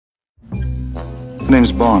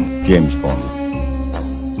Name's Bond. James Bond.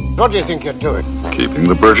 What do you think you're doing? Keeping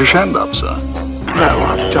the British hand up, sir. No,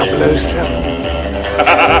 I'm 007.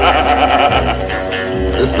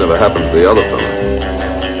 This never happened to the other fellow.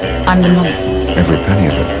 I'm the money. Every penny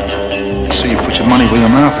of it. So you put your money where your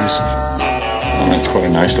mouth is. Well, that's quite a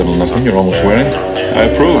nice little nothing you're almost wearing. I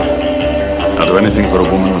approve. I'll do anything for a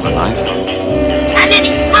woman with a knife. And then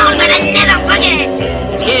he's small but I never forget.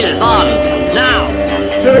 Kill Bond, now!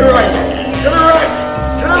 To the right! To the right!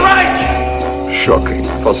 To the right! Shocking.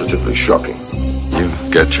 Positively shocking. You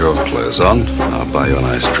get your clothes on, I'll buy you an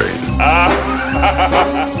ice cream.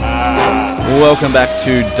 Welcome back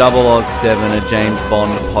to 007, a James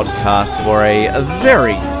Bond podcast for a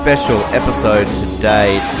very special episode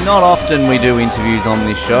today. It's not often we do interviews on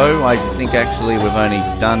this show. I think actually we've only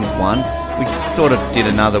done one. We sort of did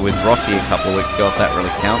another with Rossi a couple of weeks ago, if that really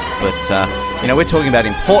counts. But, we're talking about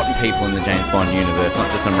important people in the James Bond universe, not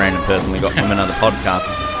just some random person we got from another podcast.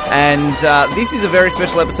 And this is a very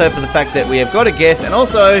special episode for the fact that we have got a guest, and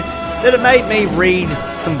also that it made me read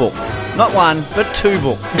some books. Not one, but two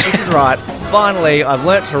books. This is right. Finally, I've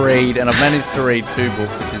learnt to read, and I've managed to read two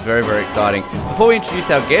books, which is very, very exciting. Before we introduce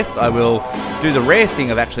our guest, I will do the rare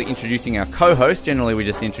thing of actually introducing our co-host. Generally, we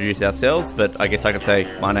just introduce ourselves, but I guess I could say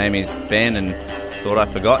my name is Ben, and thought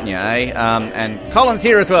I'd forgotten you, eh? And Colin's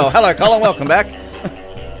here as well. Hello, Colin. Welcome back.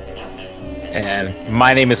 And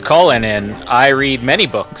my name is Colin, and I read many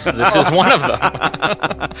books. This is one of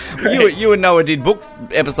them. You and Noah did books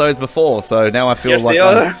episodes before, so now I feel like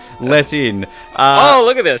I'm let in. Oh,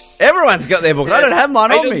 look at this. Everyone's got their book. I don't have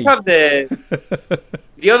mine on me. I don't have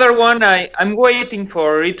the other one. I'm waiting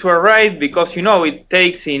for it to arrive because, it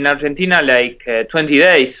takes in Argentina like 20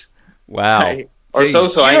 days. Wow. Or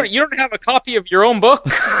so you don't have a copy of your own book?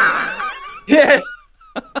 Yes.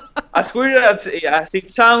 As weird as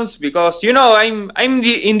it sounds, because I'm in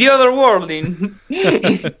the other world, in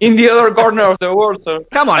the other corner of the world. So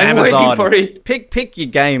come on, I'm Amazon. waiting for it. Pick your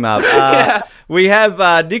game up. Yeah. We have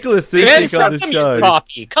Nicholas Susik on the show.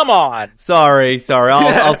 Copy. Come on. Sorry.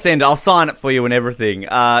 I'll send it. I'll sign it for you and everything.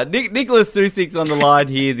 Nicholas Susik's on the line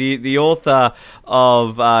here, the author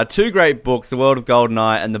of two great books, The World of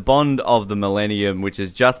GoldenEye and The Bond of the Millennium, which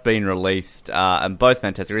has just been released, and both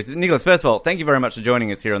fantastic. Nicholas, first of all, thank you very much for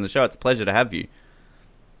joining us here on the show. It's a pleasure to have you.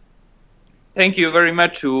 Thank you very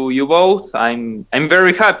much to you both. I'm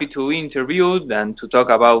very happy to be interviewed and to talk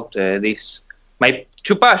about this. My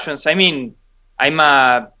two passions. I mean, I'm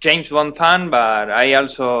a James Bond fan, but I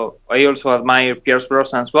also admire Pierce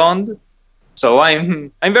Brosnan's Bond. So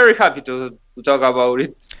I'm very happy to talk about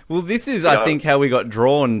it. Well, this is, I think, how we got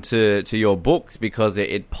drawn to your books, because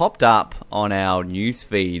it popped up on our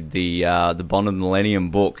newsfeed, the Bond of the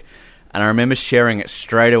Millennium book. And I remember sharing it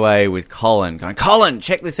straight away with Colin, going, Colin,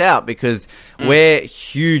 check this out, because we're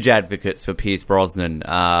huge advocates for Pierce Brosnan,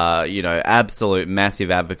 absolute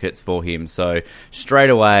massive advocates for him. So straight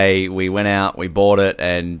away, we went out, we bought it,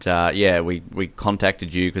 and we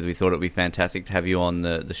contacted you because we thought it would be fantastic to have you on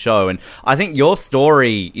the show. And I think your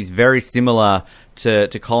story is very similar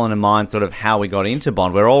to Colin and mine, sort of how we got into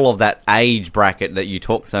Bond. We're all of that age bracket that you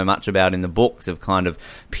talk so much about in the books, of kind of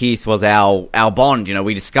Pierce was our Bond.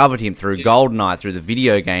 We discovered him through GoldenEye, through the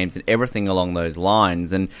video games and everything along those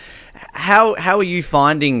lines. And how are you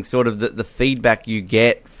finding sort of the feedback you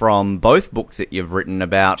get from both books that you've written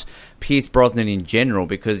about Pierce Brosnan in general?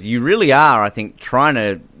 Because you really are, I think, trying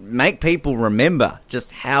to make people remember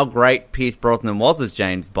just how great Pierce Brosnan was as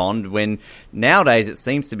James Bond, when nowadays it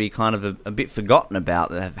seems to be kind of a bit forgotten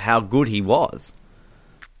about how good he was.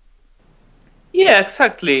 Yeah,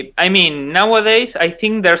 exactly. I mean, nowadays I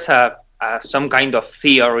think there's some kind of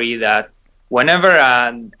theory that whenever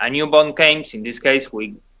a new Bond comes, in this case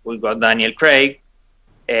we got Daniel Craig.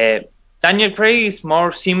 Daniel Craig is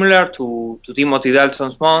more similar to Timothy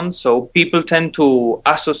Dalton's Bond, so people tend to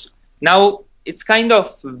associate. Now it's kind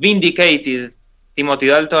of vindicated. Timothy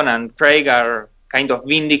Dalton and Craig are kind of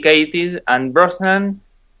vindicated, and Brosnan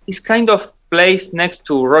is kind of placed next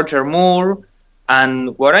to Roger Moore.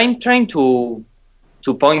 And what I'm trying to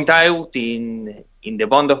point out in the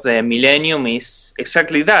Bond of the Millennium is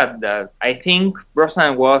exactly that I think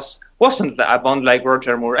Brosnan wasn't a Bond like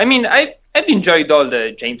Roger Moore. I mean, I've enjoyed all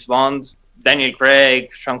the James Bonds, Daniel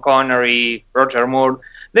Craig, Sean Connery, Roger Moore.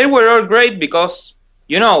 They were all great because,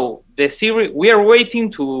 the series, we are waiting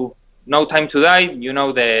to No Time to Die,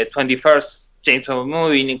 the 21st James Bond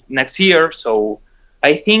movie next year. So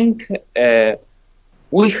I think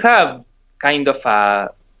we have kind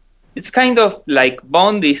of it's kind of like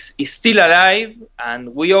Bond is still alive,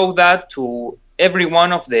 and we owe that to every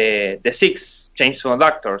one of the six James Bond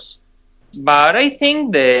actors. But I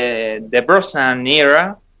think the Brosnan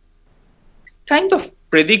era kind of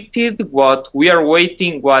predicted what we are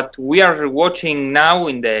watching now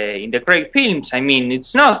in the Craig films. I mean,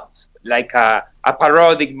 it's not like a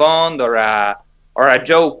parodic Bond or a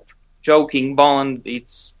joking Bond.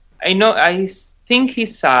 I think he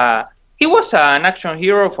was an action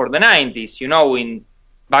hero for the 90s.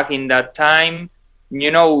 Back in that time,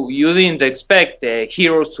 you didn't expect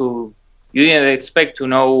heroes to. You didn't expect to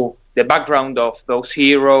know the background of those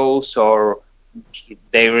heroes or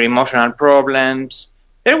their emotional problems.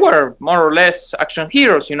 There were more or less action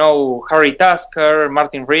heroes, Harry Tasker,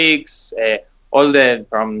 Martin Riggs,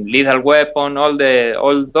 from Lethal Weapon, all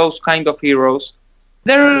those kind of heroes.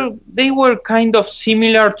 They were kind of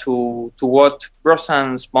similar to what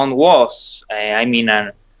Brosnan's Bond was.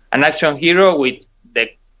 An action hero with the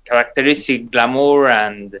characteristic glamour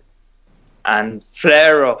and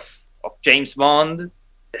flair of James Bond,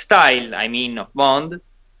 the style, of Bond.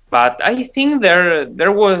 But I think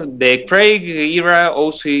there was the Craig era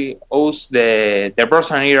owes the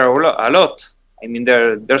Brosnan era a lot.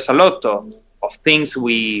 There's a lot of things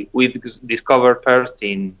we discovered first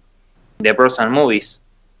in the Brosnan movies.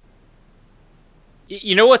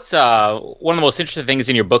 You know what's one of the most interesting things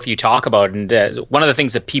in your book that you talk about, and one of the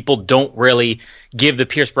things that people don't really give the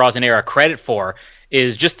Pierce Brosnan era credit for,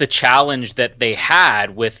 is just the challenge that they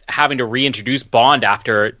had with having to reintroduce Bond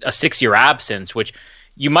after a 6-year absence, which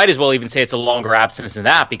you might as well even say it's a longer absence than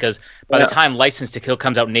that, because by the time License to Kill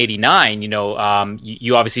comes out in '89,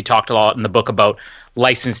 you obviously talked a lot in the book about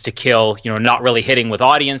License to Kill, not really hitting with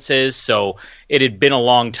audiences. So it had been a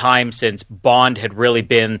long time since Bond had really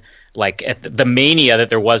been like at the mania that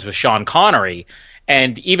there was with Sean Connery.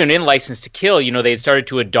 And even in License to Kill, they had started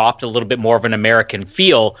to adopt a little bit more of an American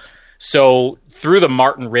feel. So through the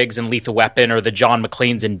Martin Riggs and Lethal Weapon or the John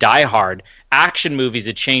McClanes and Die Hard, action movies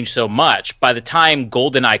had changed so much. By the time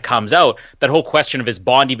GoldenEye comes out, that whole question of is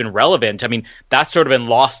Bond even relevant? That's sort of been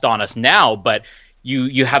lost on us now, but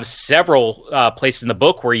you have several places in the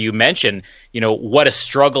book where you mention, what a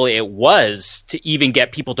struggle it was to even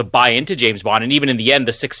get people to buy into James Bond. And even in the end,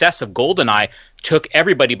 the success of GoldenEye took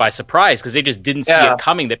everybody by surprise because they just didn't see it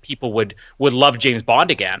coming that people would love James Bond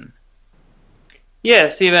again.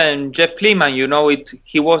 Yes, even Jeff Kleeman,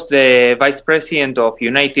 he was the vice president of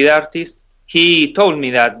United Artists. He told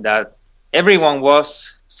me that everyone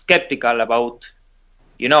was skeptical about,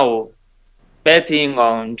 betting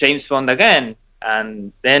on James Bond again.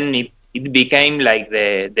 And then it became like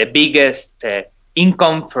the biggest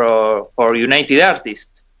income for United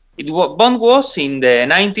Artists. Bond was in the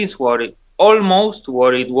 90s almost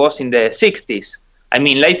what it was in the 60s.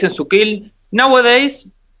 License to Kill,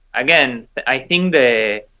 nowadays, again, I think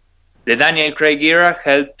the Daniel Craig era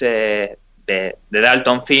helped the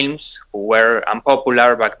Dalton films, who were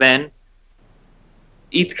unpopular back then.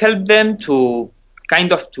 It helped them to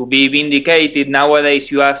be vindicated. Nowadays,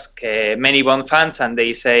 you ask many Bond fans, and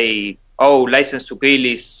they say, "Oh, License to Kill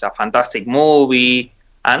is a fantastic movie."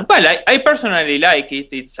 And well, I personally like it.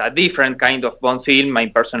 It's a different kind of Bond film. I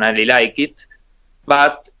personally like it.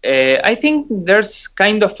 But I think there's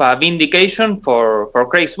kind of a vindication for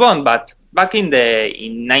Craig's Bond. But back in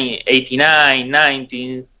 89,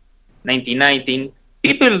 1919,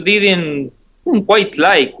 people didn't quite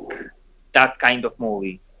like that kind of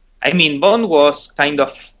movie. Bond was kind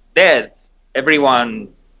of dead. Everyone,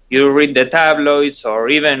 you read the tabloids or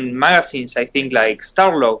even magazines, I think like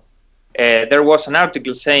Starlog, there was an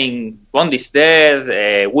article saying Bond is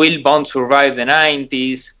dead, will Bond survive the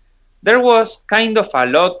 90s? There was kind of a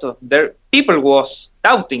lot of people was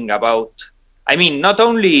doubting about, not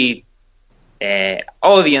only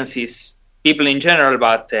audiences, people in general,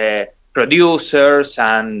 but producers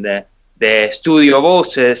and the studio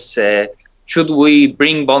bosses. Should we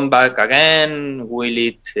bring Bond back again?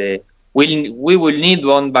 We will need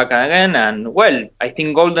Bond back again? And well, I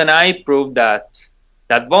think GoldenEye proved that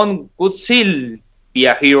Bond could still be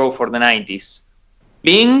a hero for the 90s,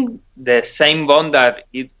 being the same Bond that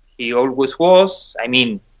he always was.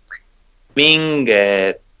 Being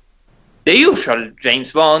the usual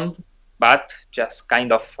James Bond, but just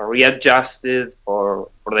kind of readjusted for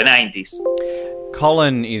the 90s.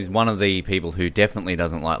 Colin is one of the people who definitely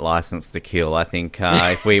doesn't like License to Kill. I think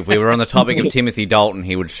if we were on the topic of Timothy Dalton,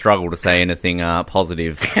 he would struggle to say anything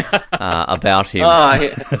positive about him.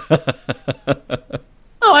 I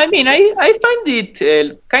find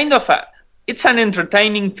it kind of it's an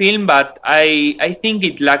entertaining film, but I think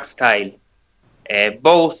it lacks style.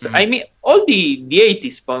 All the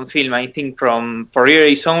 80s Bond film, I think from For Your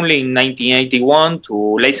Eyes Only in 1981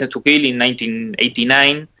 to License to Kill in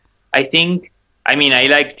 1989, I think, I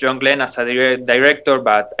like John Glenn as a director,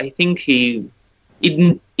 but I think he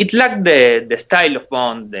it lacked the style of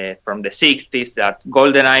Bond from the 60s that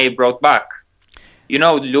GoldenEye brought back.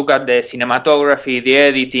 Look at the cinematography, the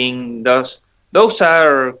editing. Those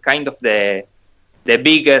are kind of the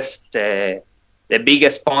biggest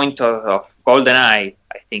point of GoldenEye.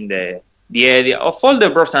 I think the idea of all the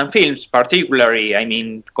Brosnan films, particularly,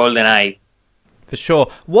 GoldenEye. For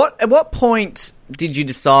sure. At what point did you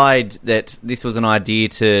decide that this was an idea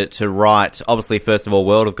to write, obviously, first of all,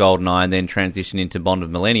 World of GoldenEye, and then transition into Bond of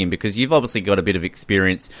Millennium? Because you've obviously got a bit of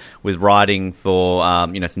experience with writing for,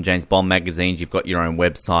 some James Bond magazines. You've got your own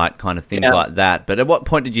website, kind of things like that. But at what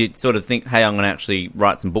point did you sort of think, hey, I'm going to actually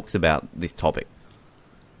write some books about this topic?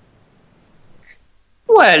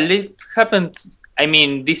 Well, it happened.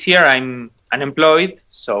 This year I'm unemployed,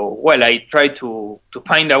 so I try to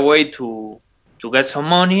find a way to get some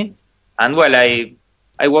money, and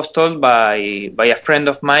I was told by a friend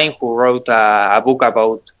of mine who wrote a book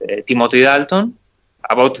about Timothy Dalton,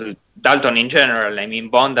 about Dalton in general.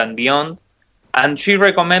 Bond and beyond, and she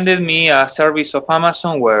recommended me a service of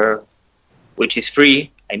Amazon which is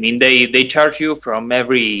free. They charge you from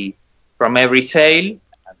every sale,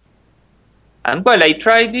 and I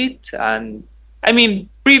tried it, and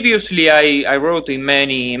previously I wrote in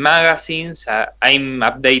many magazines. I'm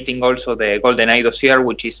updating also the GoldenEye dossier,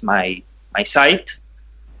 which is my site.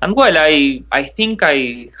 And I think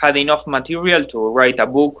I had enough material to write a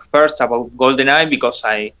book first about GoldenEye, because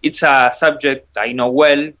it's a subject I know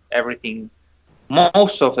well.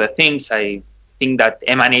 Most of the things I think that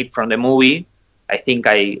emanate from the movie, I think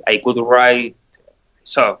I could write.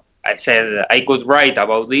 So I said I could write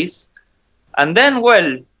about this. And then,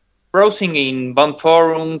 browsing in Bond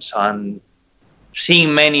forums and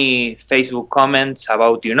seeing many Facebook comments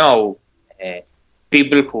about,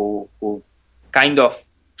 people who kind of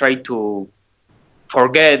try to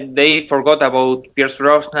they forgot about Pierce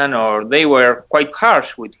Brosnan, or they were quite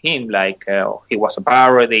harsh with him, like he was a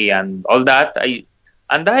parody and all that. I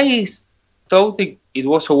thought it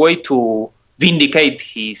was a way to vindicate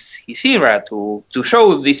his era, to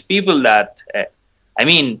show these people that,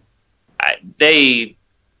 they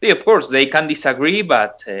of course they can disagree,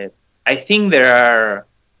 but I think there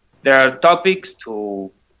are topics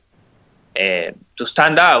to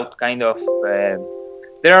stand out. Kind of,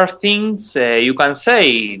 there are things you can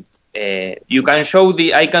say. You can show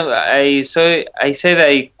I said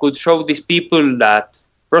I could show these people that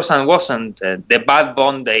Brosnan wasn't the bad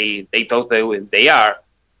Bond they thought they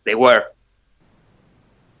were.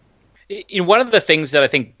 One of the things that I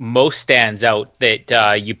think most stands out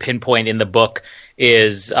that you pinpoint in the book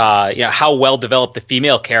is how well developed the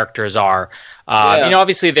female characters are.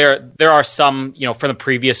 Obviously there are some from the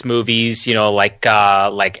previous movies, like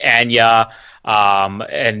Anya,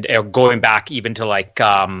 and going back even to like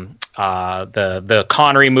the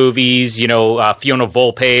Connery movies. Fiona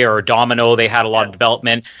Volpe or Domino, they had a lot of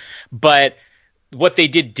development, but what they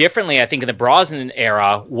did differently, I think, in the Brosnan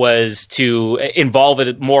era was to involve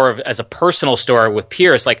it more as a personal story with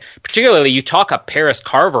Pierce. Like, particularly, you talk up Paris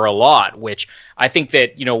Carver a lot, which I think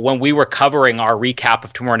that, when we were covering our recap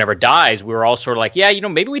of Tomorrow Never Dies, we were all sort of like,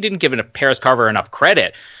 maybe we didn't give Paris Carver enough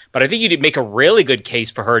credit. But I think you did make a really good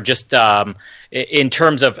case for her just in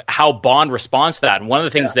terms of how Bond responds to that. And one of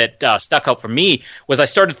the things that stuck out for me was I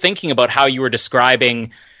started thinking about how you were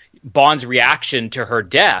describing Bond's reaction to her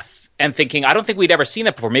death, and thinking, I don't think we'd ever seen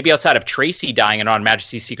that before, maybe outside of Tracy dying in On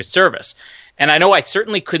Majesty's Secret Service. And I know I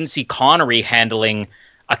certainly couldn't see Connery handling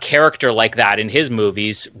a character like that in his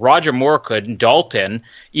movies. Roger Moore could, and Dalton,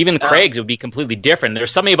 even Craig's would be completely different. There's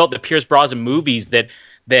something about the Pierce Brosnan movies that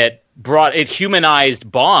brought it,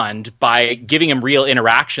 humanized Bond by giving him real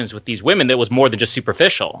interactions with these women that was more than just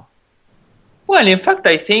superficial. Well, in fact,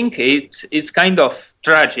 I think it's kind of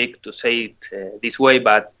tragic to say it this way,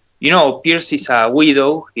 but Pierce is a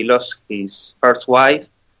widow. He lost his first wife,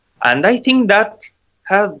 and I think that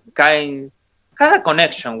had a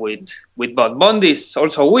connection with Bond. Bond is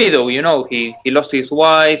also a widow. He lost his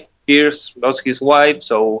wife. Pierce lost his wife.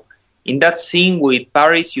 So in that scene with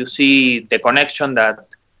Paris, you see the connection that.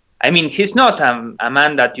 He's not a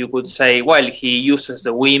man that you could say, well, he uses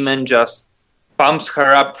the women, just pumps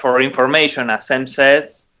her up for information, as Sam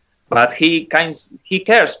says, but he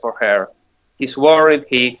cares for her. He's worried.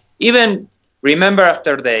 He even remember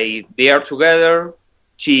after they are together,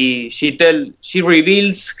 she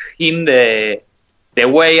reveals him the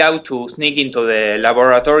way out to sneak into the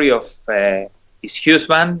laboratory of his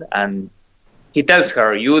husband, and he tells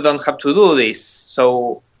her, "You don't have to do this."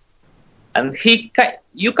 So, and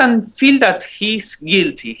you can feel that he's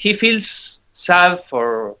guilty. He feels sad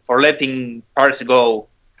for letting Paris go,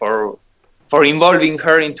 for involving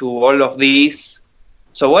her into all of this.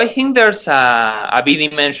 So I think there's a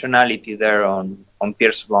bidimensionality there on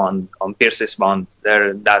Pierce's Bond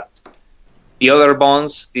there that the other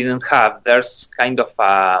Bonds didn't have. There's kind of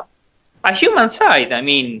a human side. I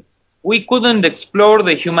mean, we couldn't explore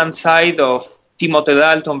the human side of Timothy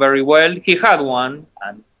Dalton very well. He had one,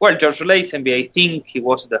 and well, George Lazenby, I think he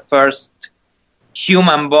was the first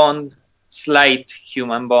human Bond, slight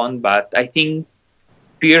human Bond, but I think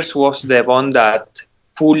Pierce was the Bond that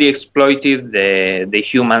fully exploited the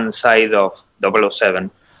human side of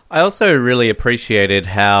 007. I also really appreciated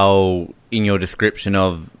how, in your description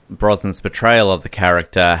of Brosnan's portrayal of the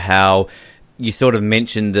character, how you sort of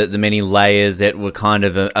mentioned that the many layers that were kind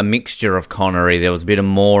of a mixture of Connery. There was a bit of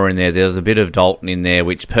Moore in there was a bit of Dalton in there,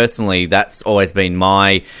 which personally, that's always been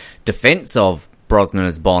my defense of Brosnan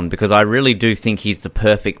as Bond, because I really do think he's the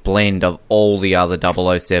perfect blend of all the other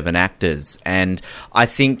 007 actors. And I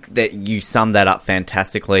think that you summed that up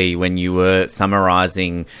fantastically when you were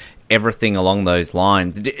summarising everything along those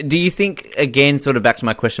lines. Do you think, again, sort of back to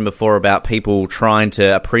my question before about people trying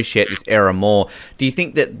to appreciate this era more, do you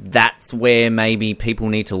think that that's where maybe people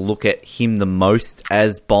need to look at him the most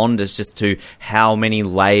as Bond, as just to how many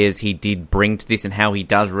layers he did bring to this and how he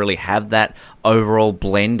does really have that overall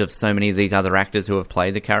blend of so many of these other actors who have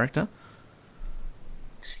played the character?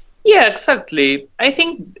 Yeah, exactly. I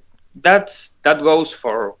think that goes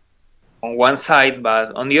for on one side,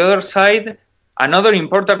 but on the other side, another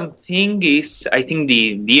important thing is, I think,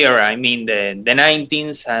 the era. I mean, the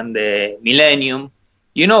 19th and the millennium.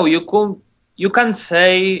 You know, you can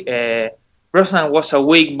say Brosnan was a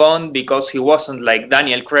weak Bond because he wasn't like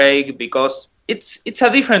Daniel Craig, because it's a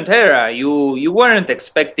different era. You weren't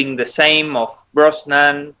expecting the same of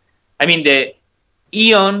Brosnan. I mean, the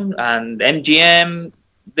Eon and MGM,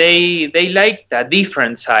 they liked a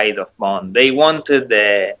different side of Bond. They wanted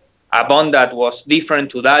a Bond that was different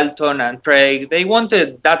to Dalton and Craig. They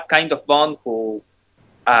wanted that kind of Bond who,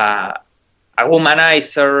 a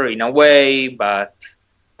womanizer in a way, but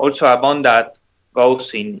also a Bond that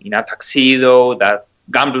goes in a tuxedo, that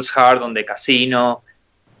gambles hard on the casino.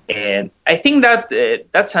 And I think that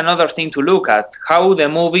that's another thing to look at, how the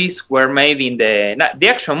movies were made in the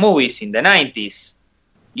action movies in the 90s.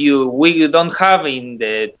 We don't have in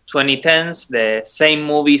the 2010s the same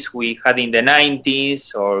movies we had in the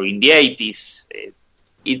 90s or in the 80s.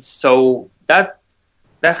 It's so that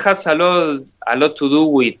has a lot to do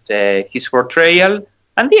with his portrayal.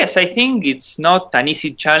 And yes, I think it's not an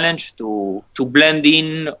easy challenge to blend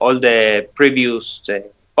in all the previous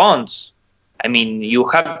Bonds. I mean, you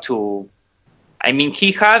have to. I mean,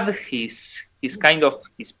 he had his kind of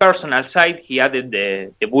his personal side. He added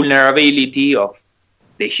the vulnerability of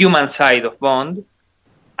the human side of Bond.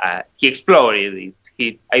 He explored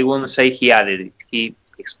it. I wouldn't say he added it. He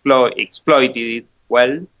exploited it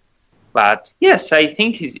well. But yes, I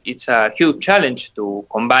think it's a huge challenge to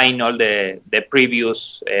combine all the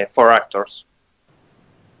previous four actors.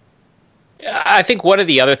 I think one of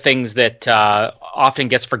the other things that often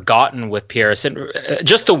gets forgotten with Pierce, and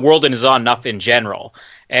just the world is not enough in general.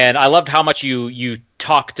 And I loved how much you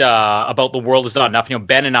talked about the world is not enough. You know,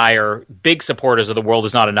 Ben and I are big supporters of the world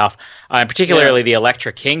is not enough, and particularly the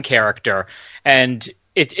Elektra King character. And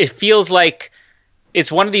it feels like it's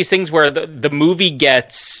one of these things where the movie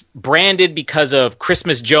gets branded because of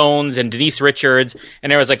Christmas Jones and Denise Richards,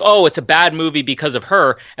 and everyone's like, oh, it's a bad movie because of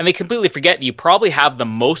her. And they completely forget you probably have the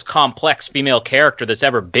most complex female character that's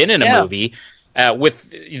ever been in a movie, with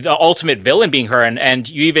the ultimate villain being her. And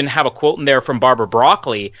you even have a quote in there from Barbara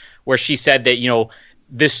Broccoli where she said that, you know,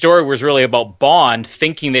 this story was really about Bond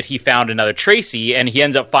thinking that he found another Tracy, and he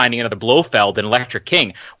ends up finding another Blofeld in Elektra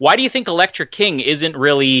King. Why do you think Elektra King isn't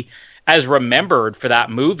really as remembered for that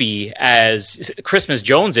movie as Christmas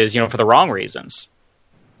Jones is, you know, for the wrong reasons?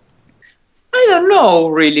 I don't know,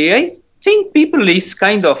 really. I think people is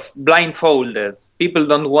kind of blindfolded. People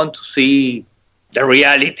don't want to see the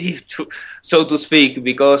reality, so to speak,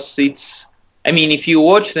 because it's, I mean, if you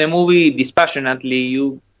watch the movie dispassionately,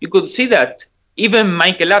 you could see that even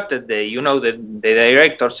Michael Apted, the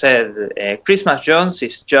director said, Christmas Jones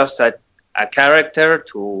is just a character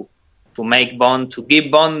to make Bond, to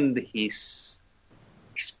give Bond his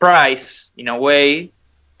prize in a way.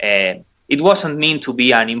 It wasn't meant to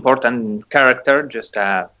be an important character, just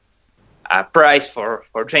a prize for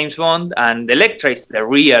James Bond. And Elektra is the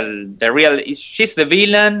real. She's the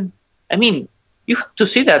villain. I mean, you have to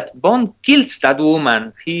see that Bond kills that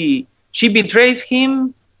woman. She betrays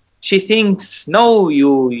him. She thinks, no,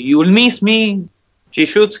 you'll miss me. She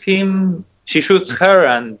shoots him. She shoots her,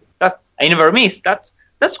 and that I never missed that.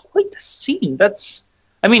 That's quite a scene.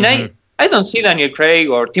 I mean, I don't see Daniel Craig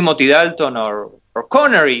or Timothy Dalton or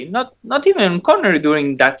Connery. Not even Connery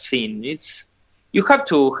during that scene. You have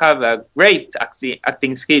to have a great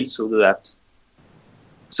acting skills to do that.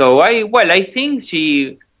 So I think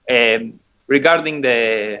she, regarding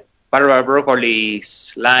the Barbara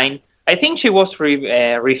Broccoli's line, I think she was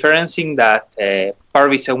referencing that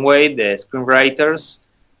Purvis and Wade, the screenwriters,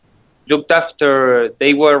 looked after,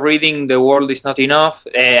 they were reading The World Is Not Enough,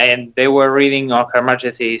 and they were reading on Her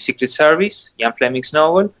Majesty's Secret Service, Ian Fleming's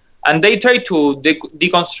novel, and they tried to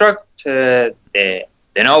deconstruct the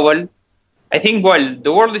novel. I think,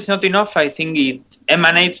 The World Is Not Enough, I think it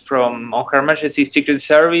emanates from On Her Majesty's Secret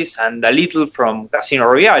Service and a little from Casino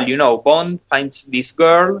Royale. Bond finds this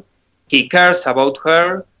girl, he cares about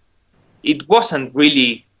her. It wasn't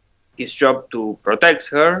really his job to protect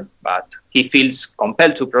her, but he feels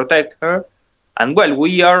compelled to protect her. And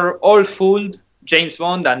we are all fooled, James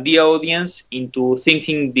Bond and the audience, into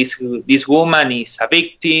thinking this woman is a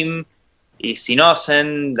victim, is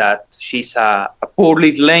innocent, that she's a poor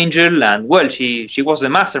little angel, and she was the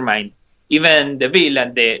mastermind. Even the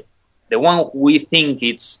villain, the one we think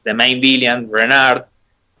it's the main villain, Renard,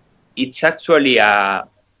 it's actually a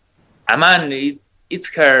man.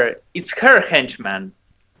 It's her henchman.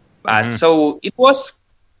 But so it was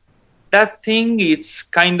that thing. It's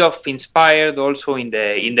kind of inspired also in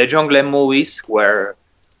the Jungle movies, where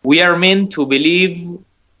we are meant to believe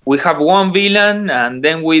we have one villain, and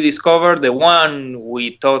then we discover the one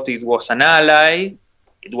we thought it was an ally,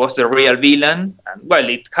 it was the real villain. And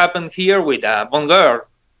it happened here with Bond girl.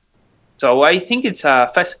 So I think it's I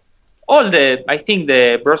think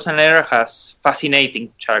the Brosnan era has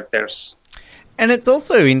fascinating characters. And it's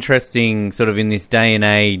also interesting sort of in this day and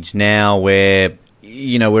age now where,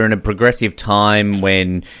 we're in a progressive time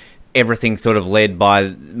when everything's sort of led by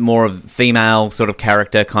more of female sort of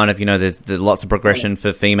character kind of, there's lots of progression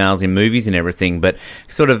for females in movies and everything. But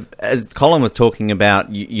sort of, as Colin was talking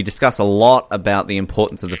about, you discuss a lot about the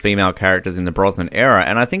importance of the female characters in the Brosnan era.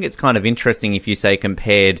 And I think it's kind of interesting if you say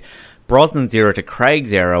compared Brosnan's era to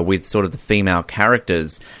Craig's era with sort of the female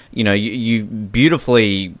characters. You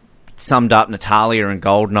beautifully summed up Natalia and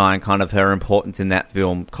Goldeneye and kind of her importance in that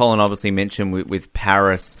film. Colin obviously mentioned with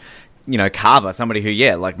Paris, Carver, somebody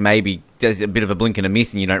who, maybe does a bit of a blink and a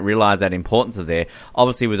miss and you don't realise that importance of there.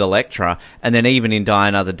 Obviously with Elektra, and then even in Die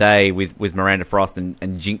Another Day with Miranda Frost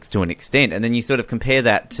and Jinx to an extent. And then you sort of compare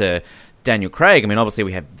that to Daniel Craig. I mean, obviously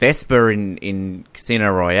we have Vesper in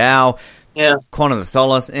Casino Royale. Yeah. Quantum of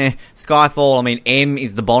Solace, Skyfall, I mean, M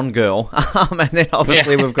is the Bond girl. And then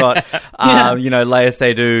obviously we've got, Léa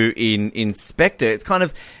Seydoux in Spectre. It's kind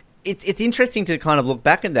of, it's interesting to kind of look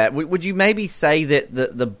back at that. Would you maybe say that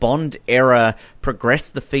the Bond era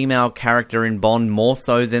progressed the female character in Bond more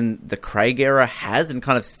so than the Craig era has, and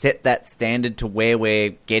kind of set that standard to where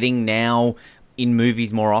we're getting now in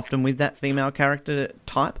movies more often with that female character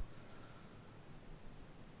type?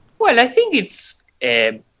 I think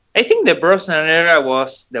I think the Brosnan era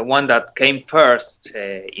was the one that came first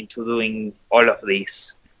into doing all of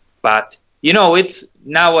this. But, it's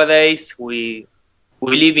nowadays we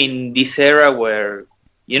live in this era where,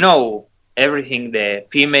 everything, the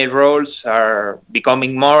female roles are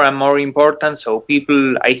becoming more and more important. So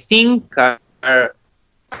people, I think, are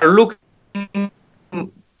looking,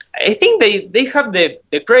 I think they have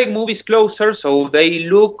the Craig movies closer, so they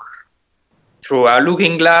look through a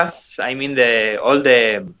looking glass. I mean, all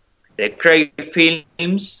the Craig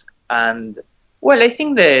films, and I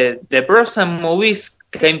think the Brosnan movies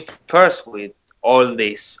came first with all of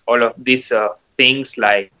these things,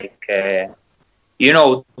 like the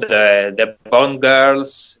Bond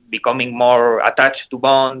girls becoming more attached to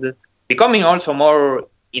Bond, becoming also more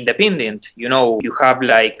independent. You have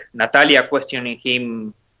like Natalia questioning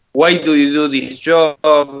him, why do you do this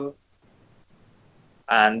job?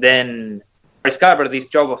 And then discover this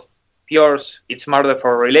job of yours, it's murder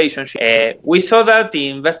for relationship. We saw that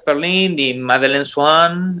in West Berlin, in Madeleine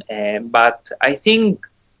Swan, but I think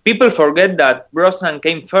people forget that Brosnan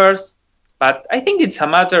came first, but I think it's a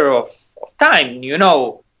matter of time.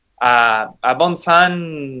 A Bond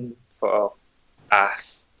fan, for a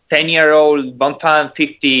 10-year-old Bond fan,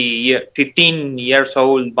 15 years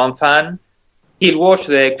old Bond fan, he'll watch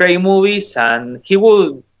the Craig movies and he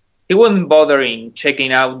wouldn't bother in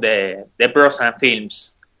checking out the Brosnan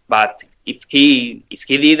films. But if he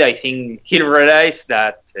did, I think he'll realize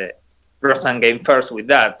that Brosnan came first with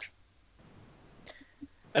that.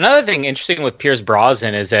 Another thing interesting with Pierce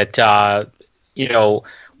Brosnan is that,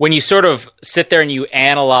 when you sort of sit there and you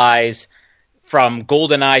analyze from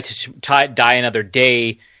GoldenEye to Die Another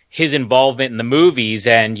Day, his involvement in the movies,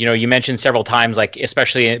 and, you mentioned several times, like,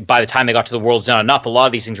 especially by the time they got to The World's Not Enough, a lot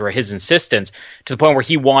of these things were his insistence, to the point where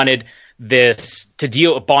he wanted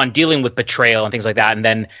Bond dealing with betrayal and things like that, and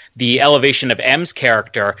then the elevation of M's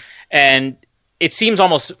character. And it seems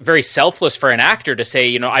almost very selfless for an actor to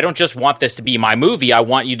say, I don't just want this to be my movie, I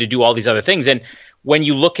want you to do all these other things. And when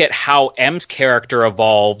you look at how M's character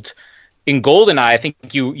evolved in GoldenEye, I think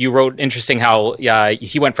you wrote interesting how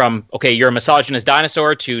he went from, okay, you're a misogynist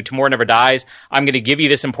dinosaur to Tomorrow Never Dies. I'm going to give you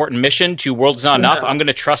this important mission to World Is Not Enough. I'm going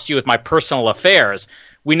to trust you with my personal affairs.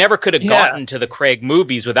 We never could have gotten to the Craig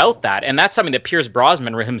movies without that. And that's something that Pierce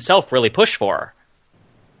Brosnan himself really pushed for.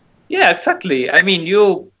 Yeah, exactly. I mean,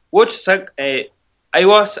 you watch, I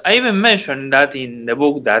even mentioned that in the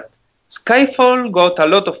book that Skyfall got a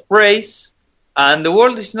lot of praise and The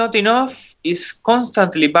World Is Not Enough is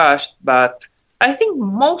constantly bashed, but I think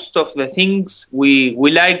most of the things we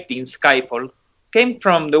liked in Skyfall came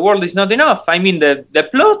from The World Is Not Enough. I mean, the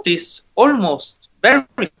plot is almost very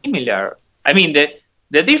similar. I mean,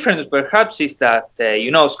 the difference perhaps is that,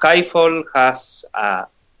 Skyfall has a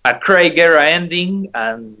Craig era ending,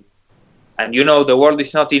 and The World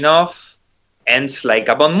Is Not Enough ends like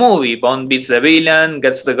a Bond movie. Bond beats the villain,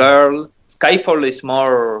 gets the girl. Skyfall is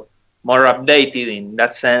more updated in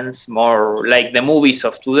that sense, more like the movies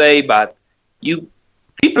of today. But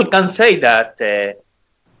people can say that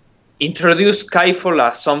introduce Skyfall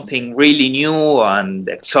as something really new and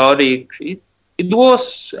exotic. It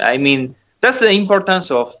was, I mean, that's the importance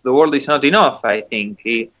of The World Is Not Enough. I think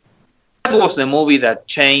that was the movie that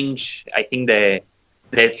changed, I think, the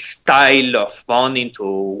style of Bond into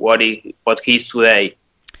what he is today.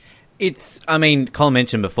 Colin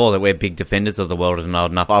mentioned before that we're big defenders of The World Is Not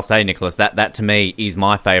Enough. I'll say, Nicholas, that to me is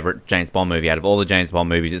my favourite James Bond movie. Out of all the James Bond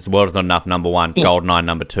movies, it's The World Is Not Enough, number one, GoldenEye,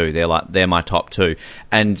 number two. They're my top two.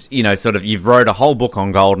 And, you've wrote a whole book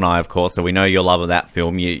on GoldenEye, of course, so we know your love of that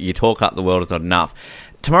film. You talk up The World Is Not Enough.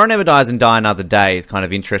 Tomorrow Never Dies and Die Another Day is kind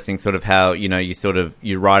of interesting, sort of how,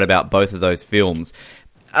 you write about both of those films.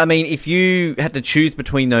 I mean, if you had to choose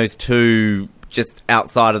between those two, just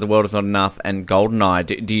outside of The World Is Not Enough and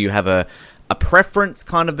GoldenEye, do you have a preference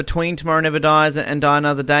kind of between Tomorrow Never Dies and Die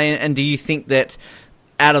Another Day? And do you think that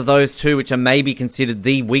out of those two, which are maybe considered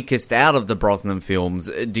the weakest out of the Brosnan films,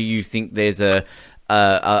 do you think there's a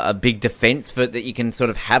big defense that you can sort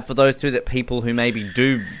of have for those two, that people who maybe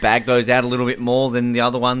do bag those out a little bit more than the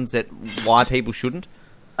other ones, that why people shouldn't?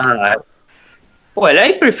 Well,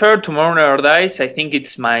 I prefer Tomorrow Never Dies. I think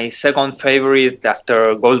it's my second favorite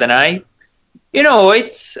after GoldenEye.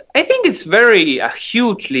 I think it's a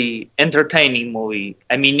hugely entertaining movie.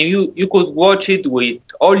 I mean, you could watch it with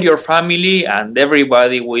all your family and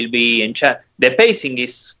everybody will be enchanted. The pacing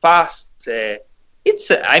is fast.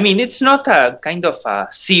 It's not a kind of a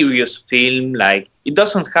serious film. Like, it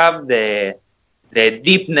doesn't have the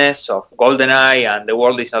deepness of GoldenEye and The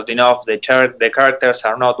World Is Not Enough. The characters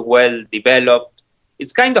are not well developed.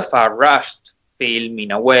 It's kind of a rushed film in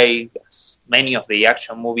a way, as many of the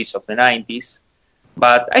action movies of the 90s.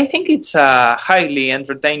 But I think it's a highly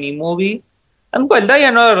entertaining movie. And, well, Die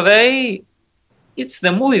Another Day, it's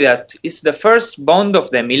the movie that is the first Bond of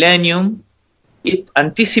the millennium. It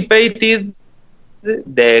anticipated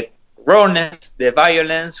the rawness, the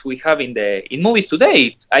violence we have in movies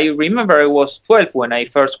today. I remember I was 12 when I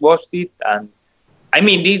first watched it, and I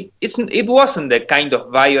mean, it wasn't the kind of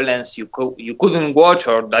violence you couldn't watch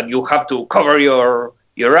or that you have to cover your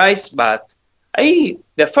eyes. But I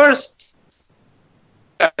thought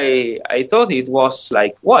it was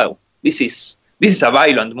like, wow, this is a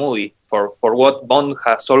violent movie for what Bond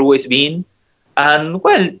has always been. And,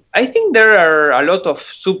 well, I think there are a lot of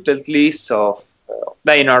subtleties of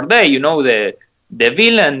Die Another Day. The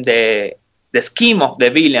villain, the scheme of the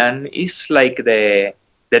villain is like the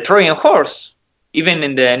Trojan horse. Even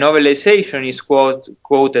in the novelization is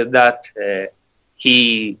quoted that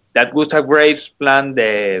Gustav Graves planned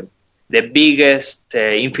the biggest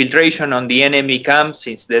infiltration on the enemy camp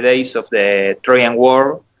since the days of the Trojan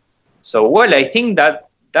War. So, well, I think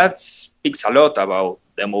that speaks a lot about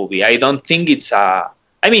the movie. I don't think it's Die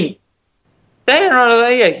Another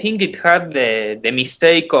Day, I think it had the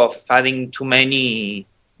mistake of adding too many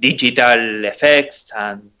digital effects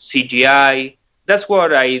and CGI. That's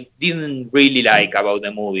what I didn't really like about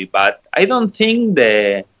the movie, but I don't think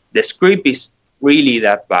the script is really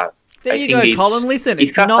that bad. There you go, Colin. Listen,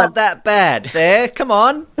 it's not that bad. There, come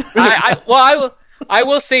on. I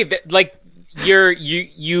will say that, like,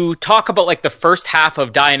 you talk about like the first half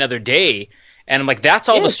of Die Another Day, and like that's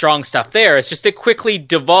all the strong stuff there. It's just it quickly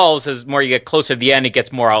devolves as more you get closer to the end. It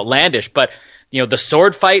gets more outlandish, but the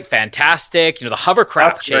sword fight, fantastic. The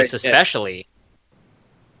hovercraft chase, especially.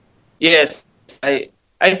 Yes. I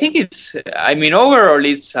think it's. Overall,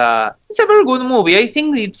 it's a very good movie. I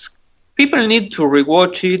think people need to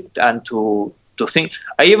rewatch it and to think.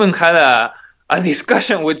 I even had a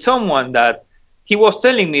discussion with someone that he was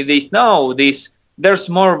telling me this. No, there's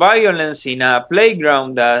more violence in a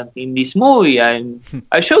playground than in this movie, and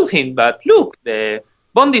I showed him. But look, the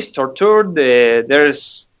Bond is tortured.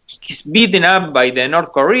 He's beaten up by the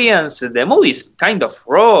North Koreans. The movie is kind of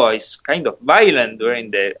raw. It's kind of violent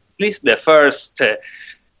during at least the first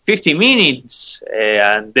 50 minutes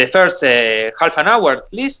and the first half an hour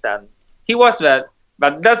at least. And he was that.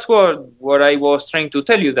 But that's what I was trying to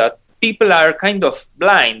tell you, that people are kind of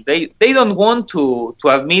blind. They don't want to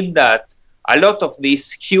admit that a lot of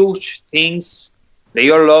these huge things they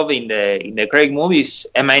all love in the Craig movies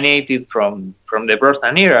emanated from the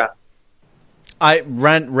Brosnan era.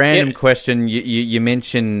 Random question. You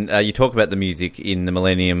mentioned you talk about the music in the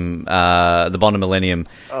Millennium, the Bond of Millennium,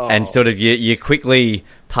 and sort of you quickly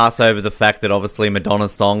pass over the fact that obviously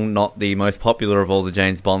Madonna's song not the most popular of all the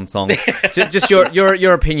James Bond songs. just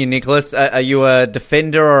your opinion, Nicholas. Are you a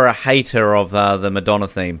defender or a hater of the Madonna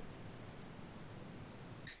theme?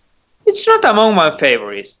 It's not among my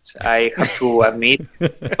favorites, I have to admit,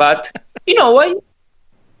 but you know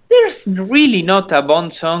there's really not a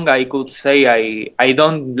Bond song I could say I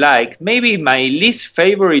don't like. Maybe my least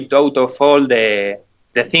favorite out of all the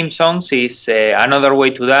theme songs is Another Way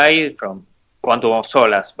to Die from Quantum of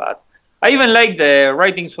Solace. But I even like the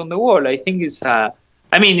Writings on the Wall. I think it's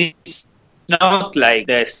it's not like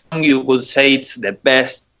the song you could say it's the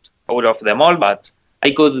best out of them all, but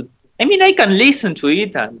I can listen to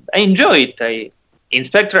it and I enjoy it. In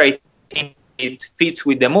Spectre, I think it fits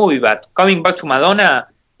with the movie, but coming back to Madonna,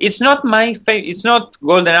 it's not my favorite. It's not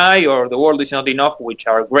GoldenEye or The World Is Not Enough, which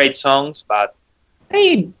are great songs, but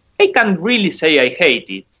I can't really say I hate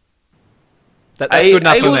it. That's good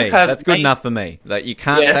enough for me. That's good enough for me. Like, you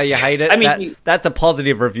can't say you hate it. That's a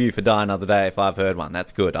positive review for Die Another Day if I've heard one.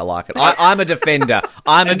 That's good. I like it. I'm a defender.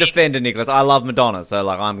 I'm a defender, Nicholas. I love Madonna, so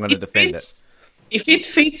I'm going to defend it.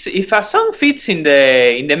 If a song fits in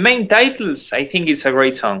the main titles, I think it's a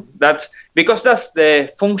great song. That's because that's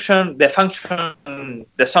the function the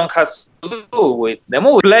song has to do with the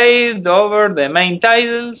movie. Played over the main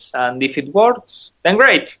titles, and if it works, then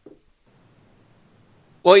great.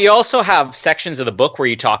 Well, you also have sections of the book where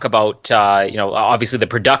you talk about, obviously the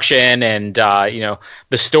production and,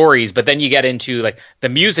 the stories, but then you get into like the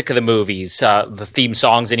music of the movies, the theme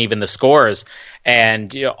songs, and even the scores.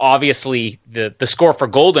 And obviously the score for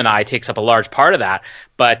GoldenEye takes up a large part of that.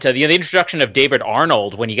 But the introduction of David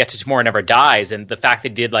Arnold when you get to Tomorrow Never Dies, and the fact they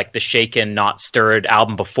did like the Shaken Not Stirred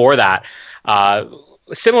album before that,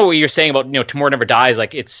 similar to what you're saying about Tomorrow Never Dies,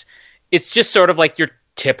 like it's just sort of like your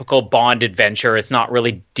typical Bond adventure. It's not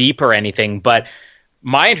really deep or anything, but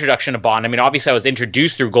my introduction to Bond, obviously I was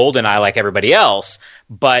introduced through GoldenEye like everybody else,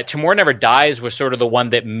 but Tomorrow Never Dies was sort of the one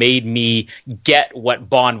that made me get what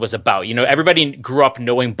Bond was about. Everybody grew up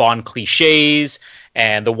knowing Bond cliches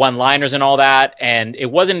and the one-liners and all that, and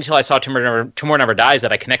it wasn't until I saw Tomorrow Never Dies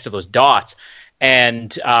that I connected those dots.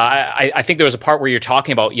 And I think there was a part where you're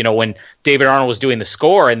talking about, when David Arnold was doing the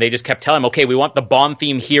score and they just kept telling him, okay, we want the Bond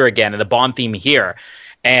theme here again and the Bond theme here.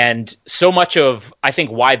 And so much of, I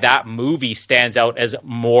think, why that movie stands out as a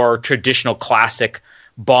more traditional classic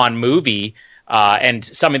Bond movie and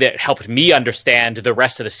something that helped me understand the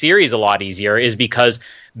rest of the series a lot easier is because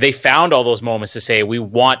they found all those moments to say, we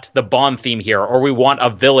want the Bond theme here, or we want a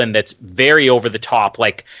villain that's very over the top,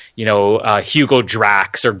 like, Hugo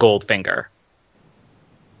Drax or Goldfinger.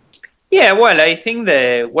 Yeah, well, I think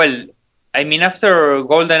after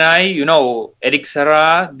GoldenEye, Eric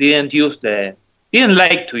Serra didn't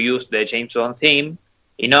like to use the James Bond theme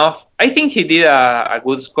enough. I think he did a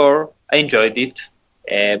good score. I enjoyed it.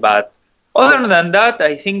 But other than that,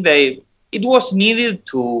 I think it was needed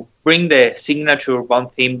to bring the signature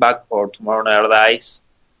Bond theme back for Tomorrow Never Dies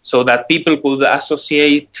so that people could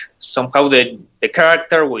associate somehow the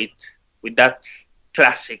character with that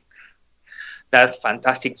classic, that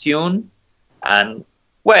fantastic tune. And,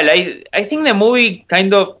 well, I think the movie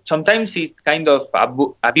sometimes it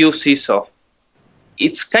abuses of.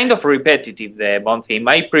 It's kind of repetitive, the Bond theme.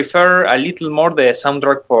 I prefer a little more the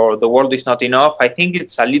soundtrack for The World Is Not Enough. I think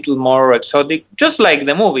it's a little more exotic, just like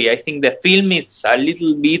the movie. I think the film is a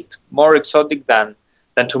little bit more exotic than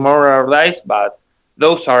Tomorrow Never Dies, but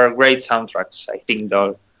those are great soundtracks. I think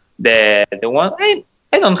the one I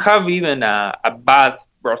don't have even a bad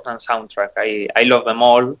Brosnan soundtrack. I love them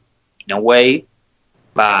all in a way,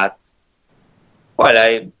 but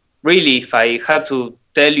if I had to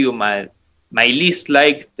tell you my least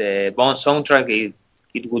liked Bond soundtrack,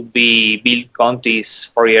 it would be Bill Conti's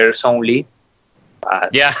 4 Years Only.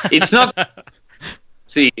 But yeah, it's not.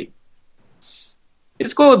 See,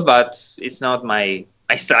 it's good, but it's not my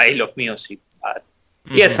style of music. But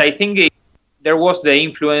yes, I think there was the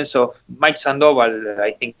influence of Mike Sandoval.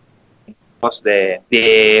 I think was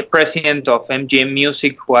the president of MGM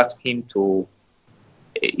Music who asked him to.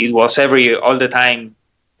 It was all the time.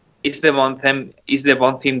 Is the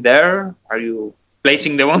Bond theme there? Are you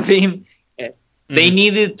placing the Bond theme? They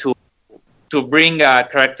needed to bring a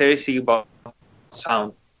characteristic Bond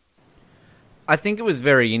sound. I think it was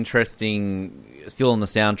very interesting, still on the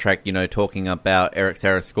soundtrack, talking about Eric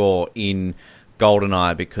Serra's score in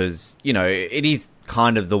GoldenEye, because, it is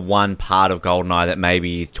kind of the one part of GoldenEye that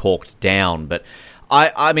maybe is talked down. But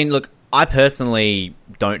I mean, look, I personally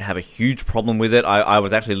don't have a huge problem with it. I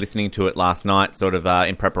was actually listening to it last night, sort of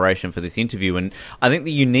in preparation for this interview, and I think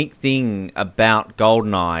the unique thing about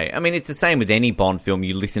GoldenEye, I mean, it's the same with any Bond film.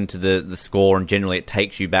 You listen to the score, and generally it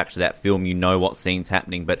takes you back to that film. You know what scene's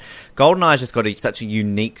happening, but GoldenEye's just got such a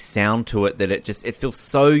unique sound to it that it feels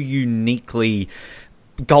so uniquely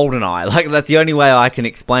GoldenEye. Like, that's the only way I can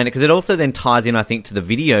explain it, because it also then ties in, I think, to the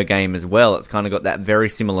video game as well. It's kind of got that very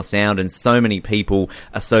similar sound, and so many people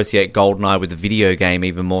associate GoldenEye with the video game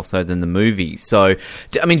even more so than the movie. So,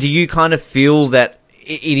 I mean, do you kind of feel that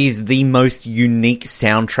it is the most unique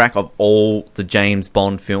soundtrack of all the James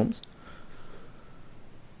Bond films?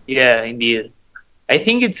 Yeah, indeed. I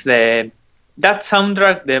think it's that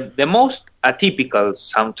soundtrack, the most atypical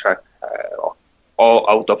soundtrack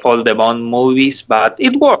out of all the Bond movies, but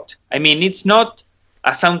it worked. I mean, it's not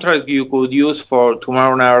a soundtrack you could use for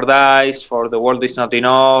Tomorrow Never Dies, for The World Is Not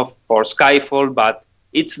Enough, for Skyfall, but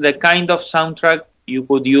it's the kind of soundtrack you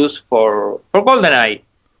could use for GoldenEye.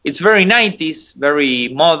 It's very 90s, very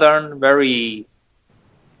modern, very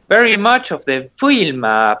much of the film,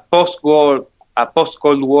 post-Cold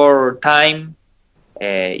War time.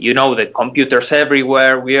 The computers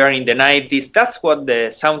everywhere. We are in the 90s. That's what the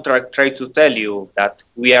soundtrack tries to tell you, that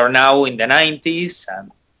we are now in the 90s,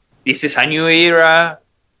 and this is a new era.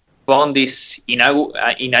 Bond is in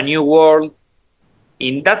a new world.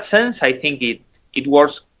 In that sense, I think it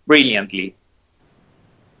works brilliantly.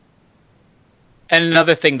 And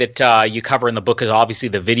another thing that you cover in the book is obviously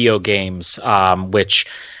the video games, which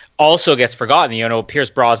also gets forgotten.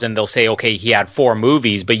 Pierce Brosnan, they'll say, okay, he had 4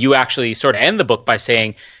 movies, but you actually sort of end the book by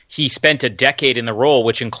saying he spent a decade in the role,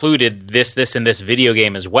 which included this, and this video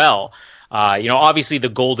game as well. Obviously the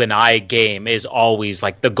GoldenEye game is always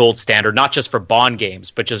like the gold standard, not just for Bond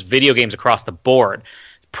games, but just video games across the board.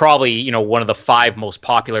 Probably, one of the 5 most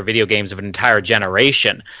popular video games of an entire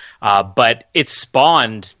generation. But it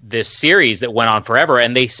spawned this series that went on forever,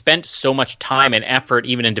 and they spent so much time and effort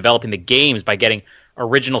even in developing the games by getting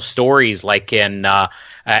original stories, like in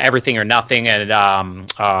Everything or Nothing and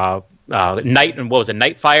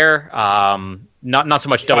Nightfire. Not so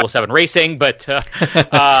much 007 Racing, but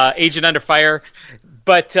Agent Under Fire.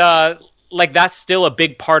 But that's still a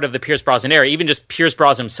big part of the Pierce Brosnan era. Even just Pierce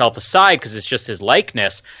Brosnan himself aside, because it's just his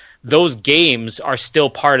likeness, those games are still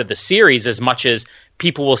part of the series, as much as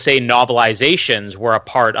people will say novelizations were a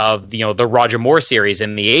part of the Roger Moore series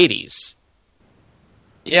in the 80s.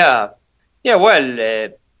 Yeah, well,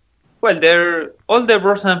 all the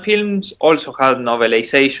Brosnan films also had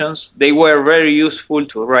novelizations. They were very useful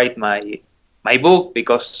to write my book,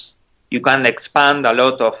 because you can expand a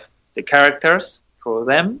lot of the characters through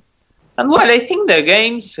them. And I think the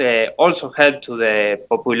games also helped to the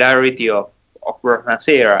popularity of Brosnan's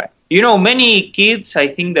era. Many kids, I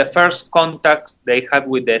think the first contact they had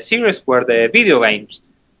with the series were the video games.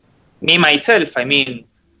 Me, myself,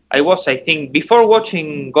 I think, before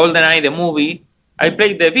watching GoldenEye, the movie, I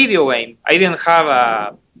played the video game. I didn't have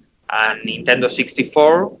a Nintendo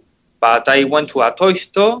 64, but I went to a toy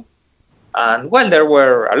store, and, there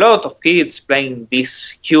were a lot of kids playing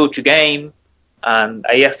this huge game, and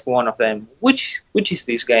I asked one of them, which is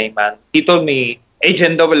this game? And he told me,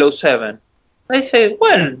 Agent 007. I said,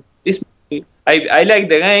 I like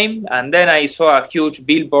the game, and then I saw a huge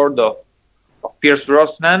billboard of Pierce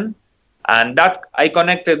Brosnan, and that I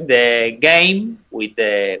connected the game with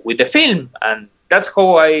the film, and that's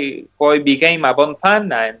how I became a Bond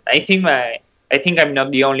fan. And I think I'm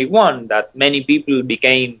not the only one, that many people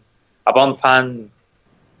became a Bond fan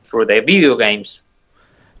through the video games.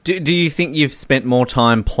 Do you think you've spent more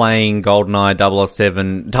time playing GoldenEye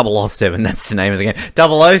 007, that's the name of the game,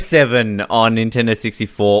 007 on Nintendo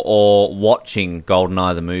 64, or watching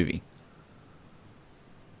GoldenEye the movie?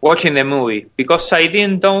 Watching the movie, because I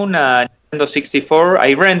didn't own a Nintendo 64.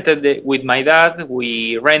 I rented it with my dad.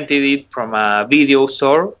 We rented it from a video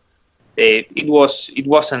store. It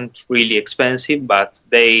wasn't really expensive, but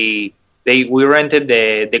we rented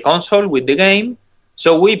the console with the game.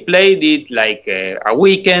 So we played it like a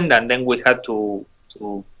weekend, and then we had to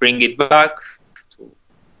to bring it back to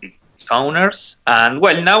its owners. And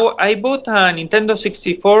well, now I bought a Nintendo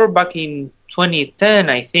 64 back in 2010,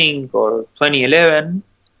 I think, or 2011.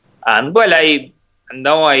 And well,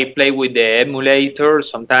 now I play with the emulator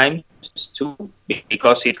sometimes too,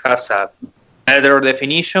 because it has a better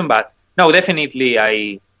definition. But no, definitely,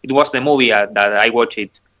 it was the movie that I watched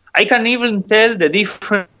it. I can even tell the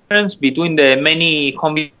difference between the many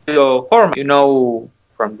home video formats,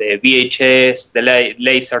 from the VHS, the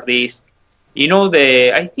Laserdisc.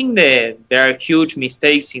 I think there are huge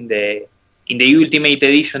mistakes in the Ultimate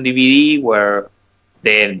Edition DVD where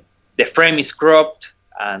the frame is cropped,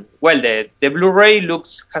 and well, the Blu-ray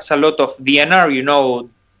has a lot of DNR,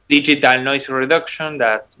 digital noise reduction,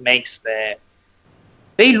 that makes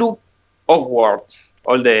they look awkward,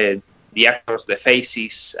 all the actors, the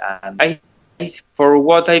faces. And for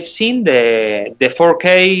what I've seen, the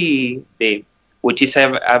 4K, which is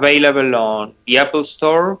available on the Apple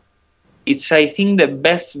Store, it's, I think, the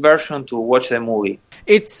best version to watch the movie.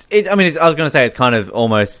 I was going to say, it's kind of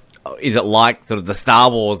almost, is it like sort of the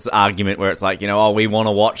Star Wars argument where it's like, we want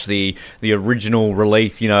to watch the original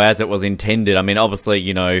release, as it was intended. I mean,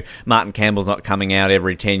 obviously, Martin Campbell's not coming out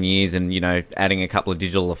every 10 years and, adding a couple of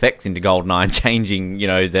digital effects into GoldenEye and changing,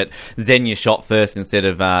 that Xenia shot first instead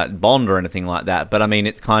of Bond or anything like that. But I mean,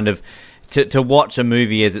 it's kind of, to watch a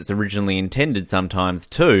movie as it's originally intended sometimes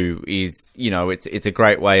too is, it's a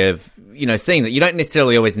great way of, seeing that you don't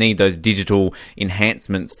necessarily always need those digital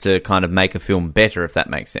enhancements to kind of make a film better, if that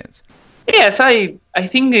makes sense. Yes, I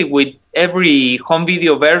think with every home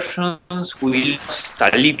video versions we lost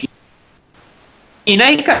a little. And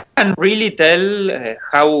I can really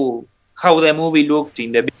tell how the movie looked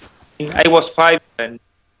in the beginning. I was 5 when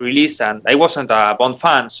released, and I wasn't a Bond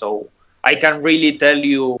fan, so I can really tell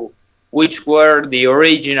you which were the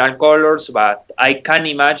original colors, but I can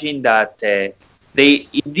imagine that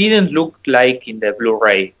it didn't look like in the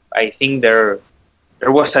Blu-ray. I think there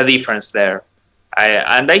was a difference there.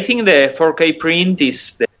 And I think the 4K print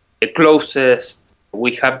is the closest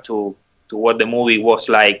we have to what the movie was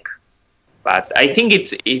like. But I think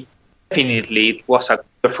it was a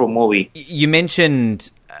wonderful movie. You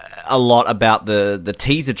mentioned a lot about the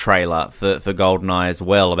teaser trailer for GoldenEye as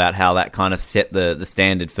well, about how that kind of set the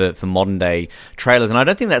standard for modern day trailers, and I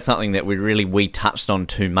don't think that's something that we touched on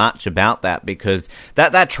too much about that, because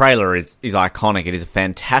that trailer is iconic. It is a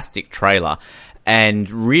fantastic trailer, and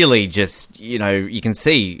really just, you can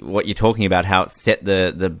see what you're talking about, how it set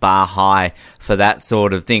the bar high for that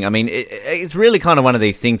sort of thing. I mean, it's really kind of one of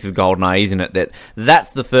these things with GoldenEye, isn't it?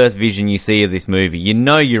 That's the first vision you see of this movie.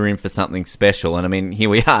 You're in for something special. And I mean, here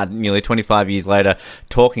we are, nearly 25 years later,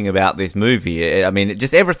 talking about this movie. I mean,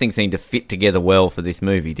 just everything seemed to fit together well for this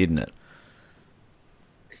movie, didn't it?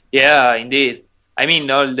 Yeah, indeed. I mean,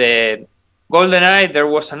 all the GoldenEye, there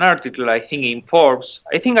was an article, I think, in Forbes.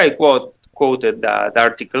 I think I quoted that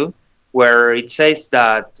article where it says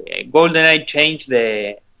that GoldenEye changed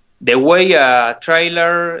the way a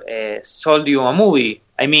trailer sold you a movie.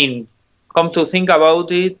 I mean, come to think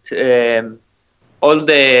about it, in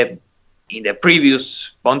the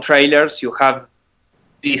previous Bond trailers, you have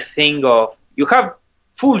this thing of, you have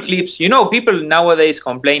full clips. People nowadays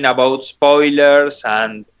complain about spoilers,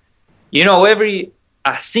 and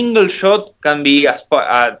a single shot can be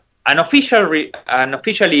an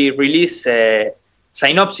officially released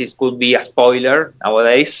synopsis could be a spoiler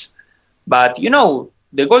nowadays. But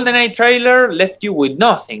the GoldenEye trailer left you with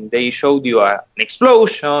nothing. They showed you an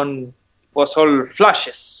explosion. It was all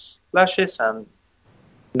flashes, and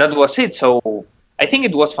that was it. So I think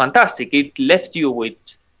it was fantastic. It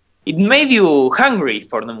made you hungry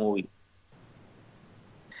for the movie.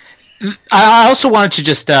 I also wanted to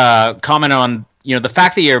just comment on, the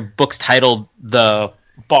fact that your book's titled The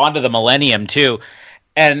Bond of the Millennium too.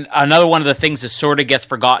 And another one of the things that sort of gets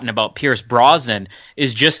forgotten about Pierce Brosnan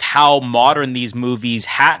is just how modern these movies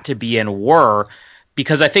had to be and were,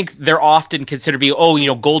 because I think they're often considered to be,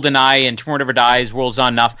 GoldenEye and Tomorrow Never Dies, World's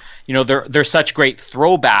Not Enough. They're such great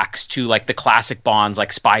throwbacks to like the classic Bonds,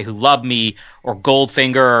 like Spy Who Loved Me or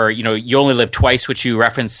Goldfinger, or You Only Live Twice, which you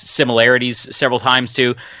reference similarities several times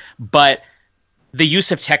to. But the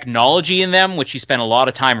use of technology in them, which you spent a lot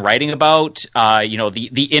of time writing about,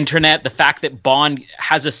 the internet, the fact that Bond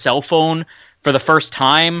has a cell phone for the first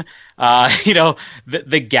time,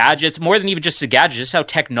 the gadgets, more than even just the gadgets, just how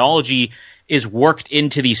technology is worked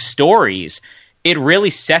into these stories. It really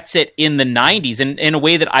sets it in the 90s in a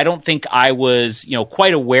way that I don't think I was,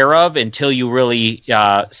 quite aware of until you really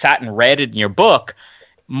sat and read it in your book.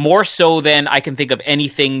 more so than I can think of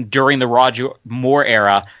anything during the Roger Moore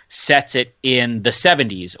era sets it in the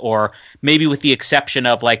 70s, or maybe with the exception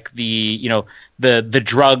of like the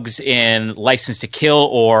drugs in License to Kill,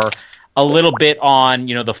 or a little bit on,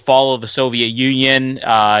 the fall of the Soviet Union,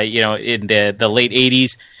 in the late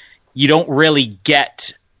 80s. You don't really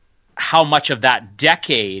get how much of that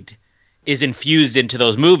decade is infused into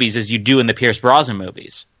those movies as you do in the Pierce Brosnan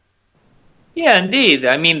movies. Yeah, indeed.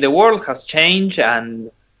 I mean, the world has changed, and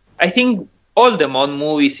I think all the Bond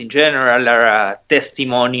movies in general are a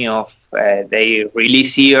testimony of their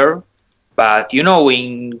release year. But, in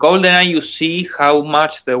GoldenEye, you see how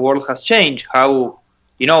much the world has changed, how,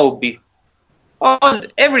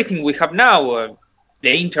 everything we have now,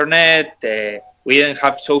 the internet, we didn't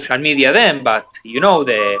have social media then, but,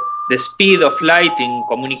 the speed of light in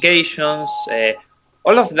communications,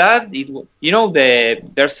 all of that,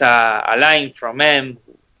 there's a line from M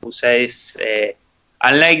who says,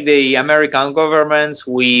 unlike the American governments,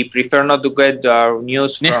 we prefer not to get our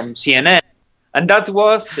news from CNN. And that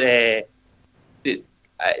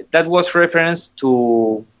was reference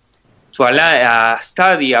to a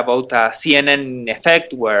study about a CNN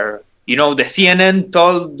effect where, the CNN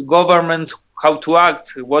told governments how to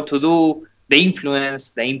act, what to do, the influence,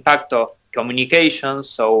 the impact of communications.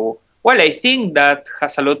 So, I think that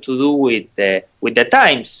has a lot to do with the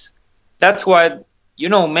times. That's what,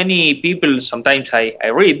 many people sometimes I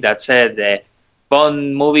read that said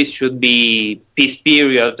Bond movies should be peace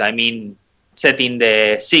period. I mean, set in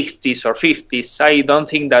the 60s or 50s. I don't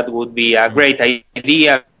think that would be a great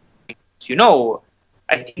idea.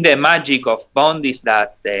 I think the magic of Bond is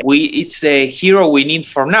that it's a hero we need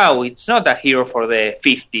for now. It's not a hero for the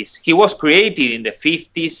 50s. He was created in the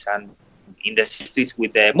 50s and in the 60s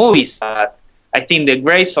with the movies, but I think the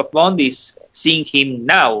grace of Bond is seeing him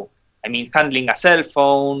now. I mean, handling a cell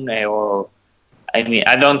phone, I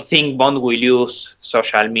don't think Bond will use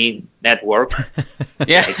social media network.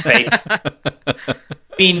 Yeah.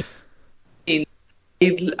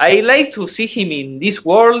 I like to see him in this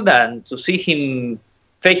world and to see him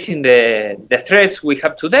facing the threats we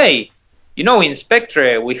have today. In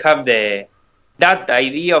Spectre, we have that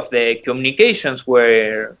idea of the communications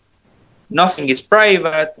where nothing is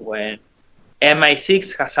private, when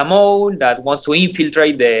MI6 has a mole that wants to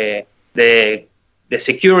infiltrate the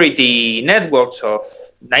security networks of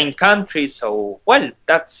 9 countries. So,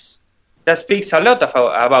 that speaks a lot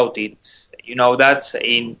about it. That's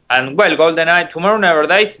GoldenEye, Tomorrow Never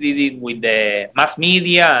Dies did it with the mass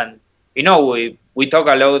media, and we talk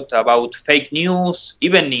a lot about fake news.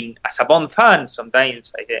 Even as a Bond fan,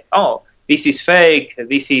 sometimes I say, "Oh, this is fake.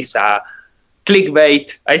 This is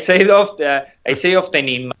clickbait." I say often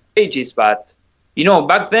in my pages, but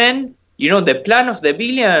back then, the plan of the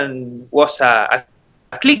villain was a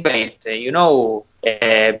clickbait.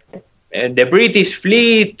 The British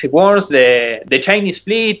fleet warns the Chinese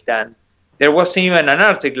fleet, and there was even an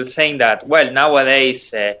article saying that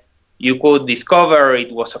nowadays you could discover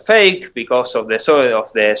it was a fake because of the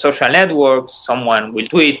social networks. Someone will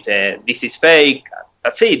tweet, "This is fake."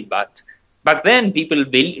 That's it. But back then, people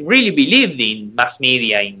really believed in mass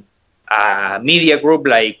media, in a media group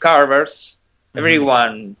like Carver's.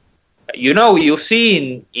 Everyone, you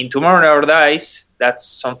see in Tomorrow Never Dies, that's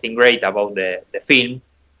something great about the film,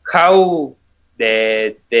 how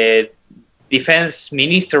the defense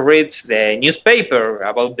minister reads the newspaper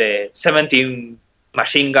about the 17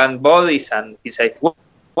 machine gun bodies, and he says,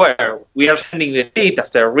 "Where we are sending the fleet,"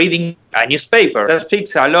 after reading a newspaper. That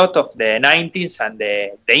speaks a lot of the 90s and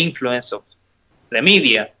the influence of the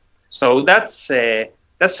media. So that's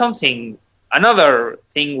something. Another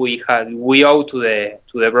thing we owe to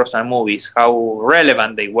the Brosnan movies, how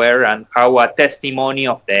relevant they were and how a testimony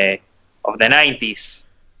of the 90s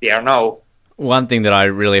they are now. One thing that I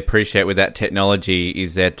really appreciate with that technology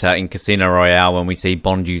is that in Casino Royale, when we see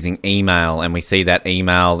Bond using email, and we see that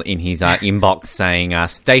email in his inbox saying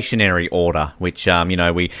stationary order, which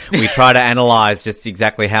we try to analyze just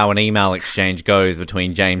exactly how an email exchange goes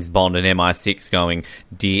between James Bond and MI6, going,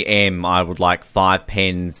 "Dear M, I would like 5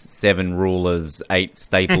 pens, 7 rulers, 8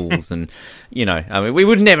 staples," and we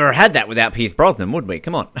would never have had that without Pierce Brosnan, would we?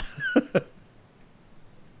 Come on.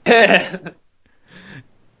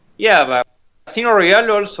 Yeah, but Casino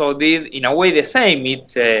Royale also did, in a way, the same.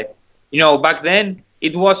 It, back then,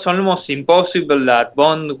 it was almost impossible that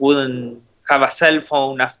Bond wouldn't have a cell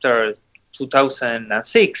phone after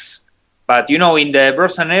 2006. But, in the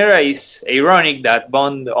Brosnan era, it's ironic that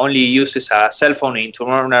Bond only uses a cell phone in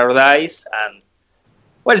Tomorrow Never Dies. And,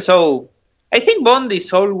 so I think Bond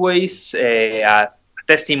is always a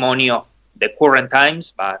testimony of the current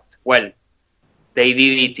times, but, they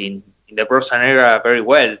did it in the Brosnan era very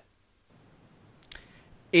well.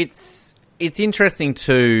 It's interesting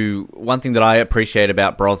too. One thing that I appreciate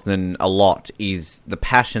about Brosnan a lot is the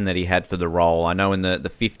passion that he had for the role. I know in the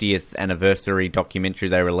 50th anniversary documentary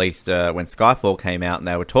they released when Skyfall came out and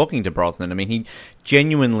they were talking to Brosnan, I mean, he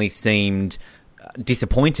genuinely seemed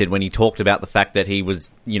disappointed when he talked about the fact that he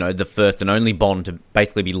was, the first and only Bond to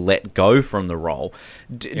basically be let go from the role.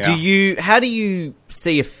 How do you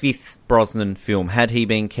see a fifth Brosnan film had he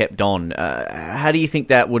been kept on? How do you think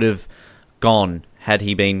that would have gone had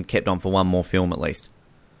he been kept on for one more film at least?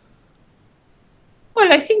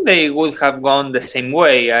 Well, I think they would have gone the same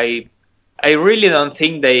way. I really don't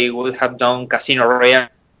think they would have done Casino Royale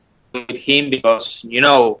with him because,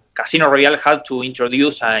 Casino Royale had to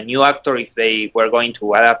introduce a new actor if they were going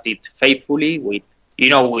to adapt it faithfully with the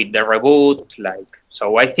reboot.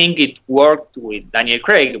 So I think it worked with Daniel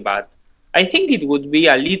Craig, but I think it would be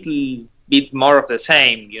a little bit more of the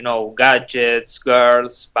same, gadgets,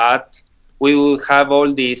 girls, but we would have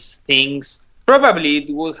all these things. Probably it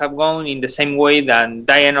would have gone in the same way than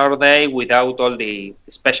Die Another Day without all the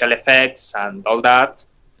special effects and all that.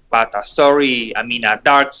 But a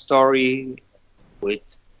dark story with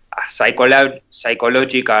a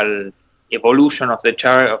psychological evolution of the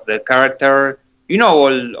character.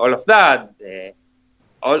 All of that.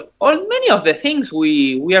 Many of the things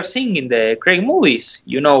we are seeing in the Craig movies.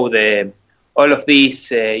 All of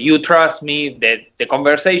these, you trust me, the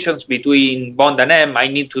conversations between Bond and M, I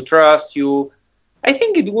need to trust you. I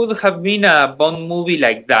think it would have been a Bond movie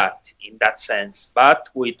like that, in that sense, but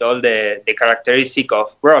with all the characteristic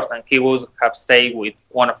of Brosnan. He would have stayed with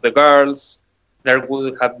one of the girls. There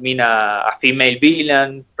would have been a female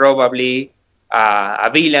villain, probably, a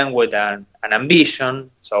villain with an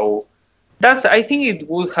ambition. So I think it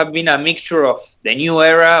would have been a mixture of the new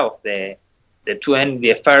era of the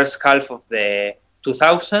first half of the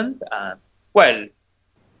 2000s, and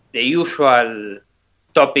the usual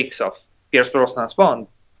topics of Pierce Brosnan's Bond.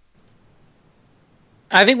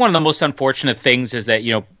 I think one of the most unfortunate things is that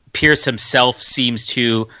Pierce himself seems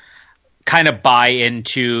to kind of buy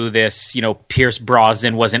into this, Pierce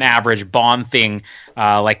Brosnan was an average Bond thing.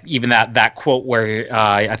 Like even that quote where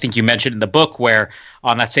I think you mentioned in the book where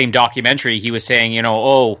on that same documentary, he was saying,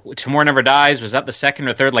 Tomorrow Never Dies, was that the second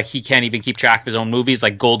or third? Like he can't even keep track of his own movies.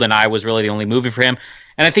 Like GoldenEye was really the only movie for him.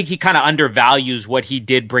 And I think he kind of undervalues what he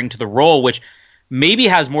did bring to the role, which maybe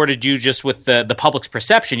has more to do just with the public's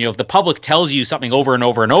perception. If the public tells you something over and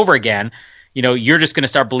over and over again, you're just going to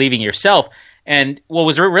start believing yourself. And what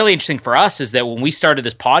was really interesting for us is that when we started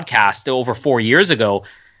this podcast over 4 years ago,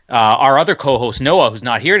 our other co-host, Noah, who's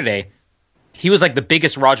not here today, he was like the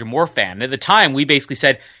biggest Roger Moore fan. At the time, we basically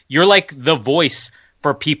said, you're like the voice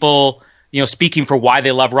for people, speaking for why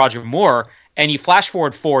they love Roger Moore. And you flash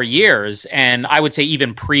forward 4 years, and I would say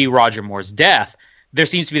even pre-Roger Moore's death, there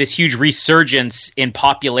seems to be this huge resurgence in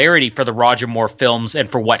popularity for the Roger Moore films and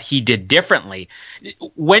for what he did differently.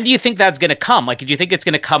 When do you think that's going to come? Like, do you think it's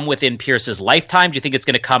going to come within Pierce's lifetime? Do you think it's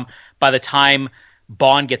going to come by the time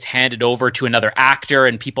Bond gets handed over to another actor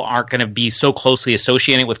and people aren't going to be so closely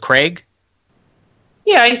associated with Craig?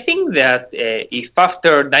 Yeah, I think that if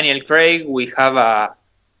after Daniel Craig we have a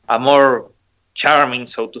more charming,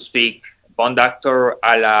 so to speak, Bond actor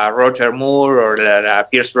a la Roger Moore or a la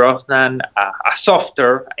Pierce Brosnan, a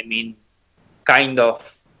softer, kind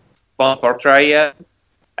of Bond portrayal,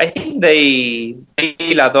 I think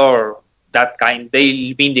they'll adore that kind.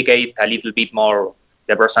 They'll vindicate a little bit more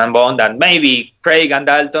the Brosnan Bond, and maybe Craig and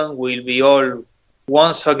Dalton will be all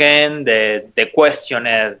once again the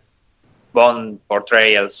questioned Bond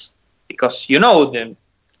portrayals, because the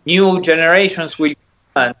new generations will.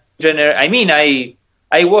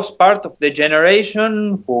 I was part of the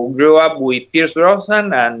generation who grew up with Pierce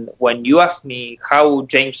Brosnan, and when you ask me how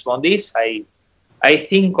James Bond is, I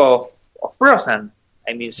think of Brosnan.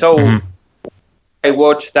 I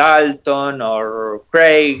watch Dalton or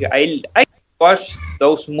Craig. I watch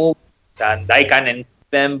those movies and I can enjoy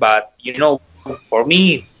them, but for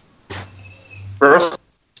me, Brosnan is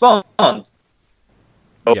Bond.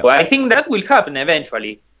 So I think that will happen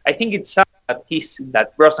eventually. I think it's sad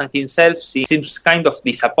that Brosnan himself seems kind of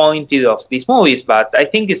disappointed of these movies, but I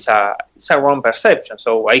think it's a wrong perception.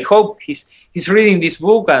 So I hope he's reading this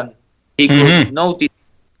book and he could notice.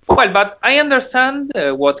 Well, but I understand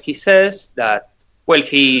what he says. That what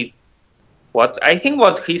he's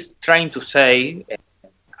trying to say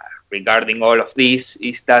regarding all of this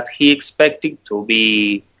is that he expected to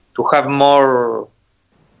have more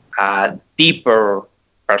deeper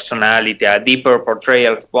personality, a deeper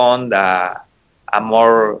portrayal of Bond, a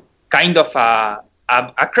more kind of a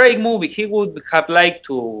Craig movie. He would have liked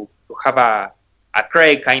to have a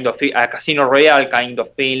Craig kind of a Casino Royale kind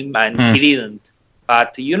of film, and he didn't.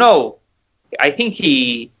 But I think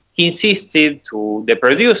he insisted to the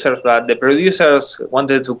producers, but the producers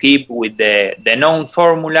wanted to keep with the known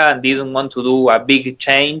formula and didn't want to do a big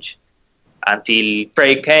change until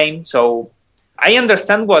Craig came. So I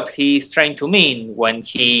understand what he's trying to mean when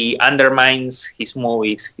he undermines his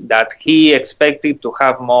movies, that he expected to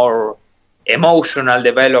have more emotional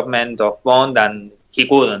development of Bond and he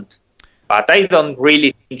couldn't. But I don't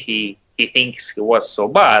really think he thinks he was so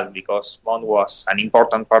bad, because Bond was an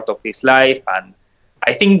important part of his life, and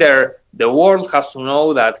I think the world has to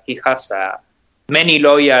know that he has many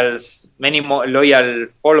loyal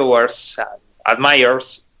followers and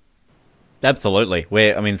admirers. Absolutely.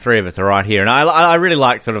 Three of us are right here, and I really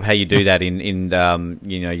like sort of how you do that in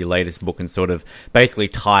your latest book, and sort of basically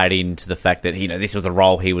tie it into the fact that this was a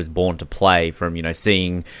role he was born to play, from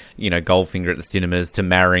seeing Goldfinger at the cinemas to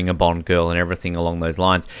marrying a Bond girl and everything along those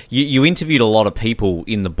lines. You interviewed a lot of people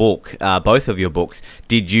in the book, both of your books.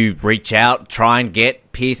 Did you reach out, try and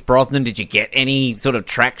get Pierce Brosnan? Did you get any sort of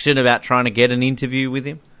traction about trying to get an interview with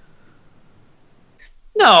him?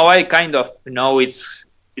 No, I kind of know it's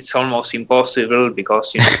almost impossible,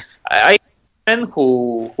 because I have a friend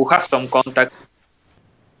who has some contact.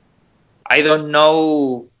 I don't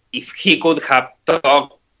know if he could have talked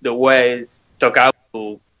out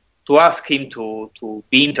to ask him to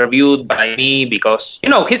be interviewed by me, because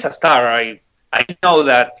he's a star. I know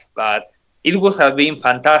that, but it would have been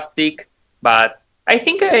fantastic. But I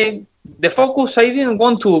think the focus, I didn't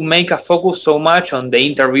want to make a focus so much on the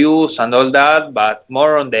interviews and all that, but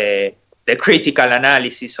more on the critical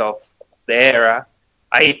analysis of the era.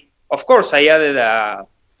 Of course, I added a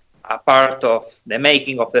part of the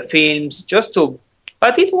making of the films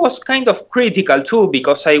but it was kind of critical too,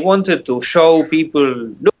 because I wanted to show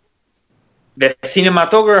people, look, the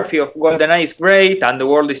cinematography of GoldenEye is great, and The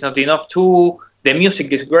World Is Not Enough too. The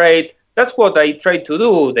music is great. That's what I tried to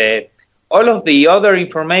do. All of the other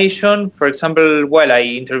information, for example, I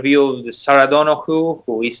interviewed Sarah Donoghue,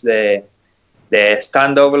 who is the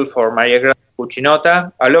stand double for Maria Grazia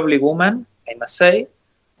Cucinotta, a lovely woman, I must say.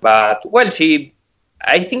 But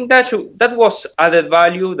I think that was added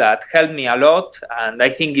value that helped me a lot, and I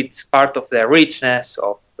think it's part of the richness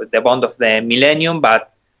of the Bond of the Millennium.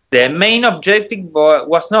 But the main objective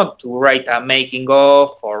was not to write a making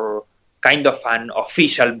of or kind of an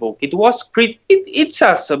official book. It was it's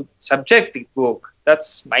a subjective book. I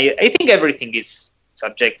think everything is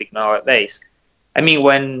subjective nowadays.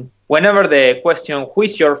 Whenever the question, who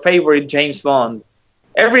is your favorite James Bond,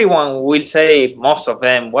 everyone will say, most of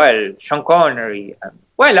them, Sean Connery.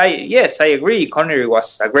 I agree, Connery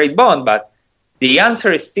was a great Bond, but the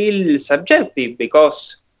answer is still subjective,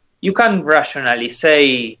 because you can't rationally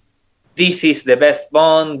say this is the best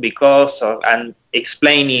Bond and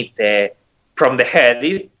explain it from the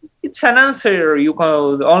head. It's an answer you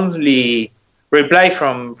can only reply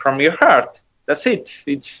from your heart. That's it.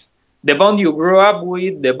 It's the Bond you grew up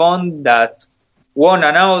with, the Bond that won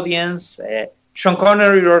an audience. Sean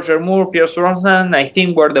Connery, Roger Moore, Pierce Brosnan, I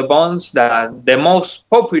think were the Bonds the most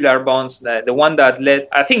popular Bonds, the one that led.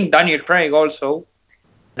 I think Daniel Craig also.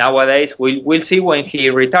 Nowadays, we'll see when he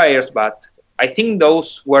retires, but I think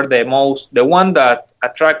those were the one that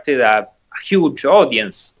attracted a huge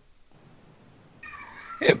audience.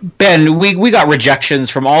 Ben, we got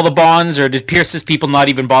rejections from all the Bonds, or did Pierce's people not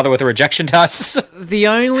even bother with a rejection to us? The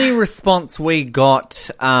only response we got,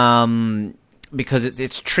 because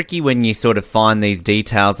it's tricky when you sort of find these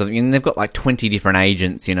details. They've got like 20 different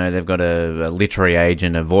agents. They've got a literary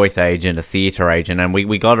agent, a voice agent, a theatre agent, and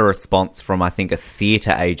we got a response from, I think, a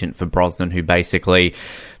theatre agent for Brosnan, who basically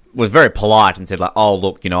was very polite and said, like, oh,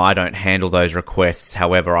 look, I don't handle those requests.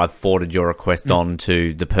 However, I've forwarded your request on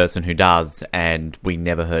to the person who does, and we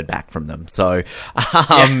never heard back from them. So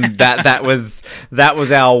that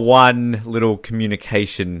was our one little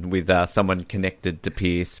communication with someone connected to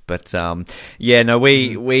Pierce. But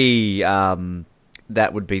we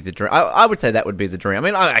that would be the dream. I would say that would be the dream.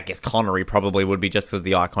 I guess Connery probably would be, just with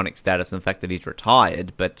the iconic status and the fact that he's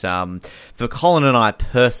retired. But for Colin and I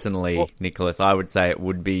personally, Nicholas, I would say it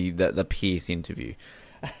would be the Pierce interview.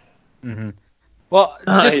 Mm-hmm. Well,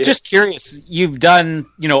 just curious. You've done,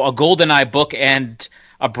 a GoldenEye book and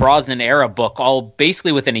a Brosnan era book, all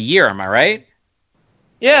basically within a year. Am I right?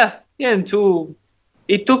 Yeah.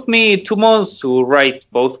 It took me 2 months to write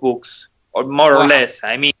both books, or more or less.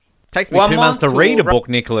 Takes me 2 months to read a book,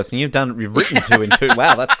 Nicholas, and you've written 2 in 2.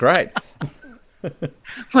 Wow, that's great.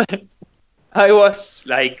 I was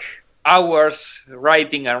like hours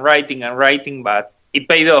writing, but it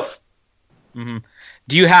paid off. Mm-hmm.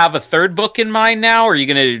 Do you have a third book in mind now? Or are you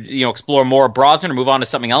going to explore more of Brosnan or move on to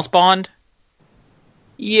something else, Bond?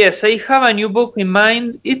 Yes, I have a new book in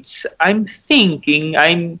mind. I'm thinking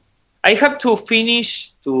I have to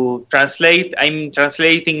finish to translate. I'm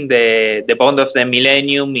translating the Bond of the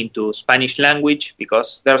Millennium into Spanish language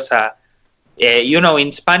because there's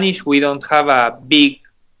in Spanish we don't have a big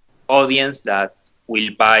audience that will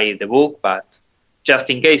buy the book, but just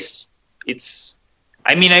in case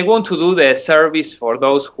I want to do the service for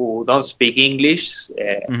those who don't speak English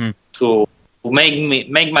to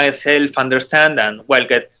make myself understand and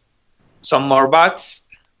get some more bucks.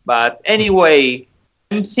 But anyway,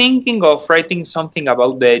 I'm thinking of writing something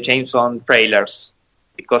about the James Bond trailers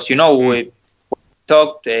because we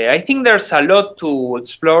talked. I think there's a lot to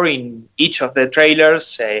explore in each of the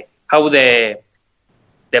trailers. How the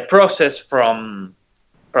process from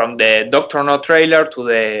the Doctor No trailer to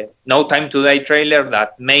the No Time to Die trailer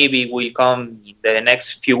that maybe will come in the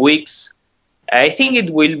next few weeks. I think it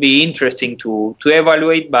will be interesting to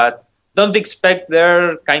evaluate, but don't expect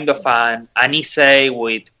there kind of an essay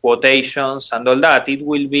with quotations and all that. It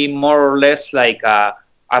will be more or less like a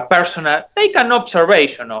personal, like an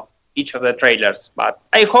observation of each of the trailers. But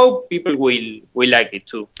I hope people will like it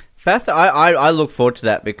too. I look forward to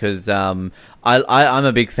that because I'm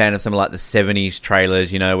a big fan of some of like the 70s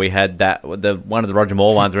trailers. We had one of the Roger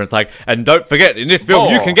Moore ones where it's like, and don't forget, in this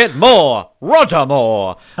film you can get more Roger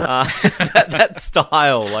Moore. That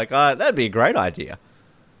style, that'd be a great idea.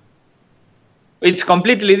 It's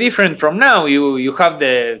completely different from now. You have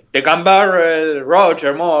the gun barrel,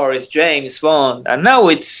 Roger Moore is James Bond, and now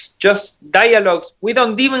it's just dialogues. We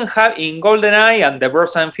don't even have in GoldenEye and the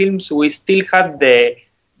Brosnan films. We still had the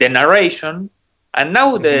narration, and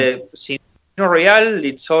now the Casino Royale,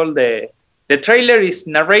 it's all the trailer is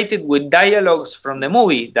narrated with dialogues from the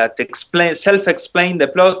movie that self-explain the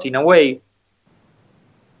plot in a way.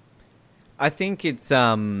 I think it's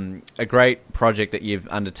a great project that you've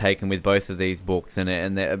undertaken with both of these books,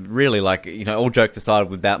 and they're really all jokes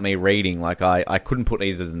aside about me reading, I couldn't put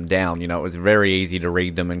either of them down. It was very easy to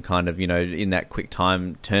read them and kind of, in that quick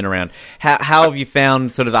time turnaround. How have you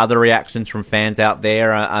found sort of other reactions from fans out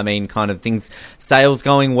there? I mean, kind of sales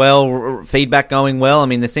going well, feedback going well? I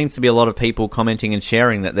mean, there seems to be a lot of people commenting and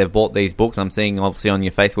sharing that they've bought these books. I'm seeing obviously on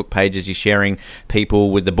your Facebook pages, you're sharing people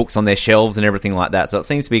with the books on their shelves and everything like that. So it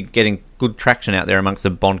seems to be getting good traction out there amongst the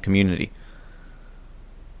Bond community.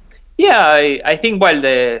 Yeah, I think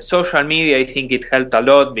the social media, I think it helped a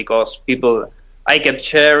lot because I kept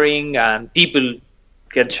sharing and people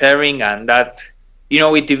kept sharing, and that, it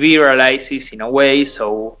viralizes in a way.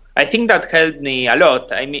 So I think that helped me a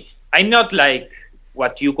lot. I mean, I'm not like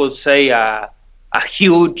what you could say a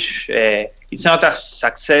huge, it's not a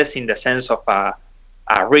success in the sense of a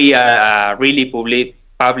really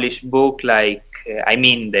published book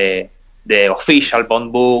the official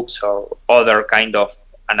Bond books or other kind of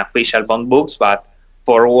unofficial Bond books, but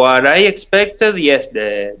for what I expected, yes,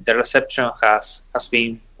 the reception has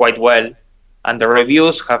been quite well, and the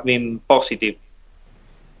reviews have been positive.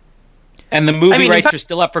 And the movie rights are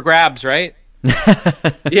still up for grabs, right?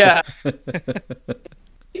 Yeah.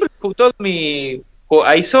 People who told me, who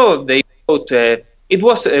I saw, they thought it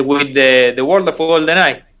was with the World of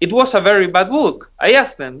GoldenEye. It was a very bad book. I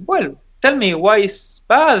asked them, well, tell me why it's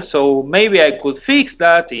bad, so maybe I could fix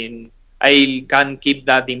that. I can keep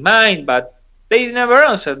that in mind, but they never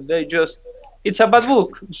answered. They just, it's a bad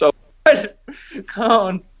book. So, come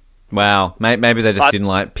on. Wow, maybe they just didn't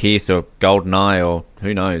like Pierce or GoldenEye, or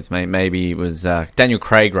who knows? Maybe it was Daniel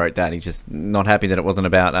Craig wrote that. He's just not happy that it wasn't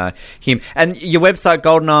about him. And your website,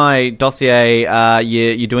 GoldenEye Dossier,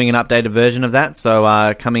 you're doing an updated version of that.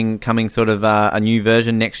 So coming sort of a new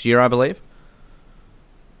version next year, I believe.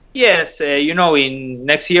 Yes, in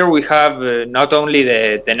next year we have not only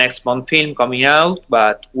the next Bond film coming out,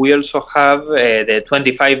 but we also have the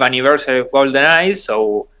 25th anniversary of GoldenEye.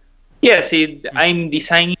 So yes, I'm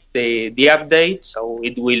designing the update, so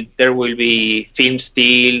there will be film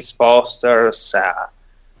stills, posters,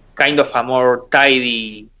 kind of a more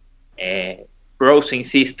tidy browsing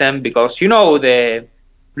system, because the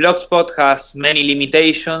Blogspot has many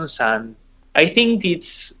limitations, and I think the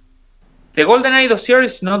GoldenEye Dossier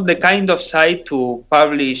is not the kind of site to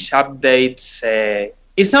publish updates.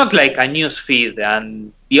 It's not like a news feed,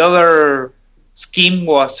 and the other scheme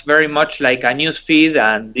was very much like a news feed,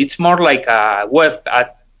 and it's more like a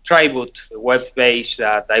Tribute web page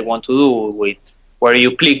that I want to do, where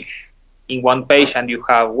you click in one page and you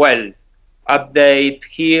have update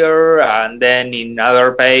here, and then in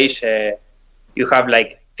other page you have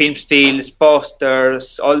film stills,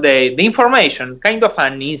 posters, all the information, kind of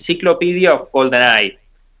an encyclopedia of GoldenEye.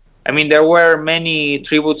 I mean, there were many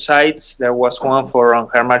tribute sites. There was one for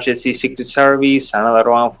Her Majesty's Secret Service,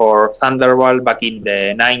 another one for Thunderbolt back in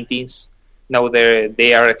the 90s. Now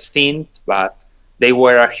they are extinct, but they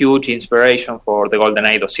were a huge inspiration for the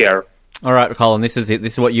GoldenEye dossier. All right, Colin, this is it.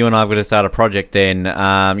 This is what you and I have got to start a project then.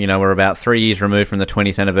 We're about 3 years removed from the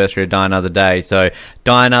 20th anniversary of Die Another Day. So,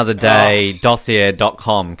 Die Another Day,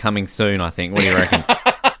 dossier.com, coming soon, I think. What do you reckon?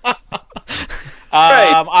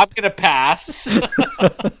 I'm going to pass.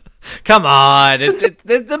 Come on,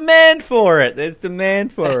 there's demand for it. There's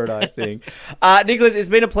demand for it, I think. Nicholas, it's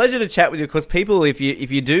been a pleasure to chat with you. Of course, people, if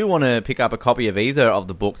you do want to pick up a copy of either of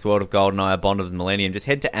the books, World of GoldenEye or Bond of the Millennium, just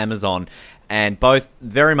head to Amazon, and both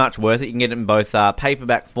very much worth it. You can get it in both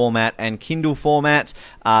paperback format and Kindle format.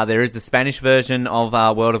 There is a Spanish version of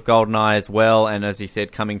World of GoldenEye as well, and as you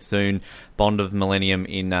said, coming soon, Bond of Millennium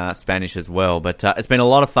in Spanish as well. But it's been a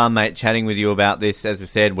lot of fun, mate, chatting with you about this. As we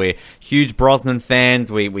said, we're huge Brosnan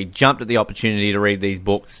fans. We jumped at the opportunity to read these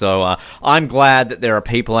books, so I'm glad that there are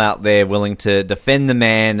people out there willing to defend the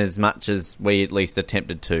man as much as we at least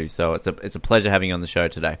attempted to. So it's a pleasure having you on the show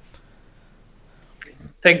today.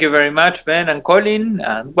 Thank you very much, Ben and Colin.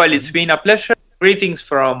 And well, it's been a pleasure. Greetings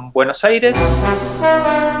from Buenos Aires.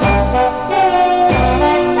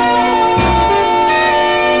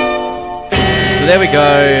 So there we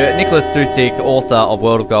go. Nicholas Susick, author of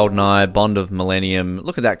World of GoldenEye, Bond of Millennium.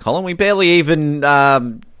 Look at that, Colin. We barely even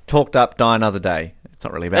talked up Die Another Day. It's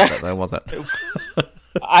not really about that, though, was it?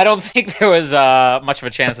 I don't think there was much of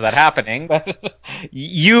a chance of that happening, but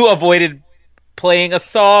you avoided playing a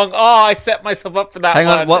song. Oh, I set myself up for that one.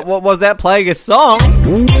 Hang on, what was that? Playing a song?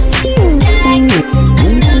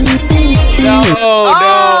 No. Oh!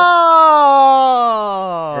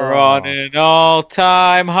 We're on an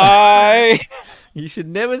all-time high.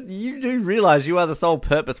 You do realise you are the sole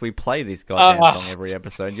purpose we play this goddamn song every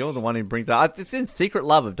episode. You're the one who brings that. It's in Secret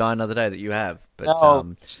Love of Die Another Day that you have. But,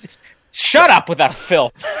 shut up with that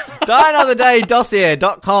filth.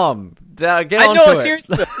 DieAnotherDayDossier.com. Get on to it.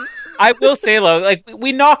 Seriously. I will say, like,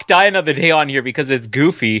 we knocked Die Another Day on here because it's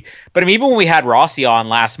goofy, but I mean, even when we had Rossi on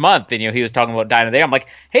last month and, he was talking about Die Another Day, I'm like,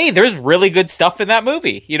 hey, there's really good stuff in that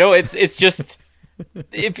movie. It's just,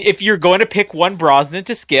 if you're going to pick one Brosnan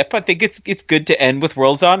to skip, I think it's good to end with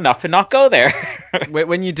World's On Enough and not go there.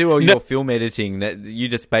 When you do all your film editing, that you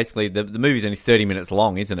just basically, the movie's only 30 minutes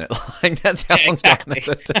long, isn't it? Like, that's how long exactly.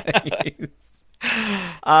 Die Another Day is.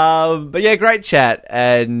 But yeah, great chat,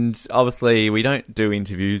 and obviously we don't do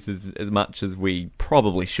interviews as much as we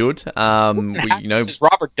probably should. This is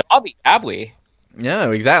Robert Davi, have we?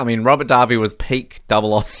 No, exactly. I mean, Robert Davi was peak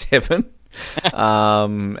 007.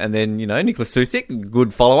 And then, Nicholas Susick,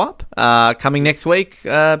 good follow-up. Coming next week,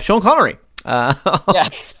 Sean Connery.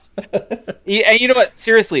 Yes. And you know what?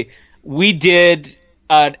 Seriously, we did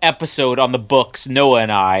an episode on the books, Noah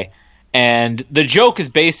and I, and the joke is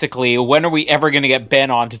basically, when are we ever going to get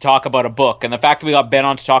Ben on to talk about a book? And the fact that we got Ben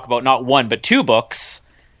on to talk about not one, but two books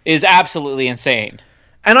is absolutely insane.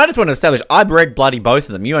 And I just want to establish, I've read bloody both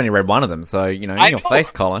of them. You only read one of them, so, in your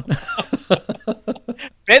face, Colin.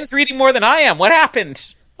 Ben's reading more than I am. What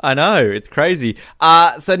happened? I know, it's crazy.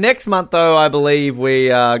 So next month, though, I believe we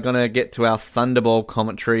are going to get to our Thunderball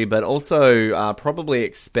commentary, but also probably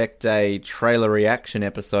expect a trailer reaction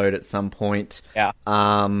episode at some point. Yeah.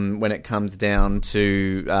 When it comes down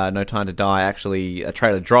to No Time to Die, actually a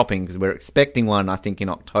trailer dropping, because we're expecting one, I think, in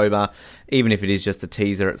October. Even if it is just a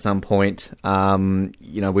teaser at some point,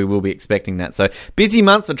 we will be expecting that. So busy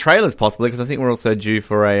month for trailers, possibly, because I think we're also due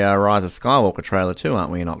for a Rise of Skywalker trailer too, aren't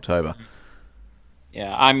we, in October?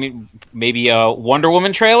 Yeah, I mean, maybe a Wonder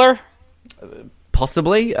Woman trailer?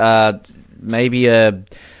 Possibly. Maybe a...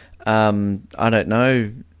 I don't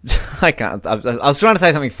know. I can't. I was trying to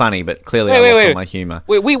say something funny, but clearly I lost all my humour.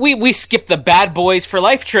 We skipped the Bad Boys for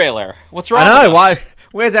Life trailer. What's wrong with I know, us? why...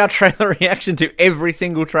 Where's our trailer reaction to every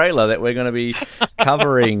single trailer that we're going to be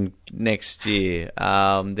covering next year?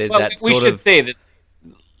 We should say that,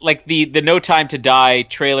 like, the No Time to Die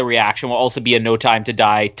trailer reaction will also be a No Time to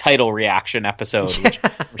Die title reaction episode, which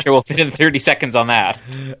I'm sure we'll fit in 30 seconds on that.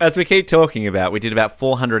 As we keep talking about, we did about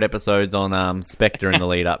 400 episodes on Spectre in the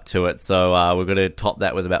lead up to it, so we're going to top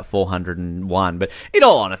that with about 401. But in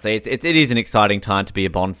all honesty, it is an exciting time to be a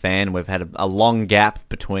Bond fan. We've had a long gap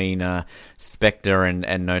between Spectre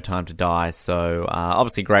and No Time to Die, so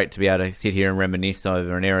obviously great to be able to sit here and reminisce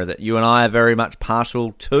over an era that you and I are very much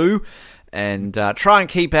partial to, and try and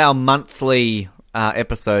keep our monthly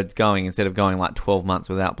episodes going instead of going like 12 months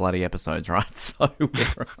without bloody episodes, right? So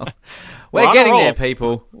We're on a getting roll. there,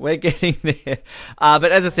 people. We're getting there.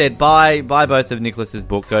 But as I said, buy both of Nicholas's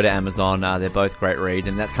book. Go to Amazon. They're both great reads,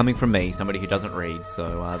 and that's coming from me, somebody who doesn't read.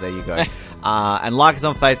 So there you go. And like us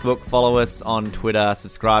on Facebook, follow us on Twitter,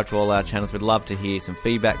 subscribe to all our channels. We'd love to hear some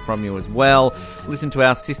feedback from you as well. Listen to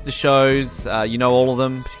our sister shows. You know all of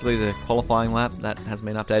them, particularly the Qualifying Lap. That hasn't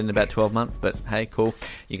been updated in about 12 months, but hey, cool.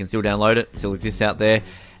 You can still download it. It still exists out there.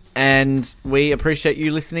 And we appreciate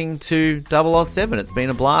you listening to 007. It's been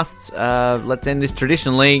a blast. Let's end this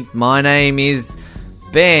traditionally. My name is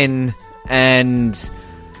Ben, and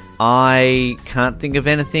I can't think of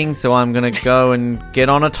anything, so I'm going to go and get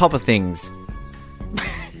on top of things.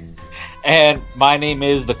 And my name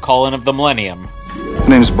is the Colin of the Millennium.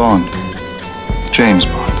 Name's Bond. James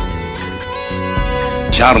Bond.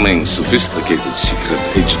 Charming, sophisticated secret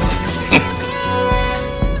agent.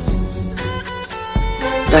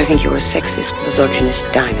 I think you're a sexist, misogynist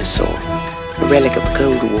dinosaur. A relic of the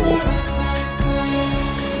Cold War.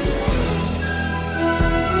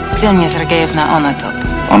 Xenia Sergeyevna Onatop.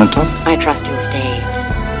 Onatop? I trust you'll stay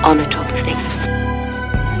on the top of things.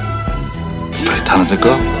 Very talented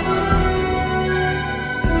girl.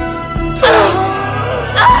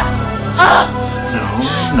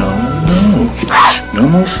 No. No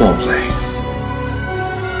more foreplay.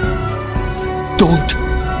 Don't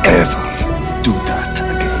ever do that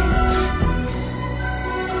again.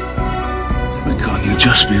 Why can't you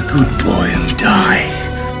just be a good boy and die?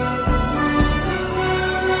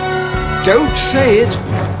 Don't say it.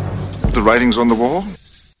 The writing's on the wall?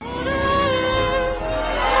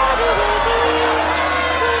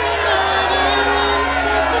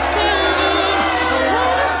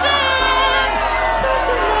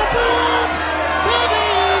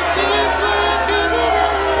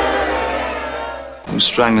 I'm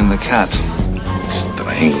strangling the cat.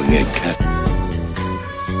 Strangling a cat.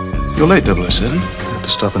 You're late, 007. I have to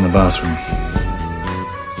stop in the bathroom.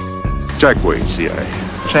 Jack Wade, CIA.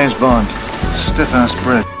 James Bond. Stiff-ass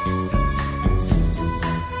bread.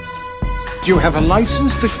 You have a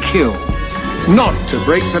license to kill, not to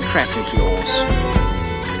break the traffic laws.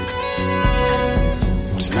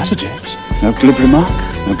 What's the matter, James? No glib remark?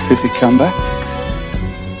 No pithy comeback?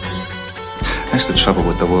 That's the trouble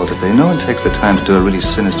with the world today. No one takes the time to do a really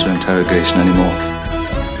sinister interrogation anymore.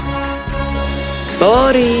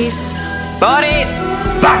 Boris! Boris!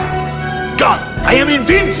 By God, I am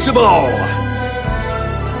invincible!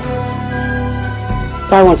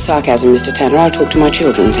 If I want sarcasm, Mr. Tanner, I'll talk to my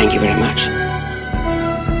children. Thank you very much.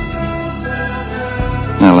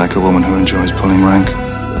 I like a woman who enjoys pulling rank.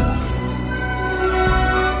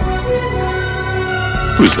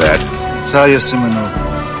 Who's that? Natalia Simonova.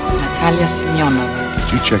 Natalia Semyonova.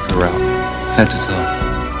 Did you check her out? Head to toe.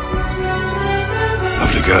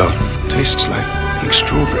 Lovely girl. Tastes like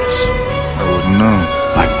strawberries. I wouldn't know.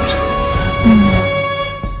 I would.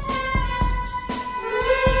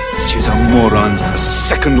 She's a moron, a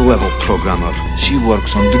second-level programmer. She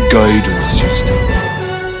works on the guidance system.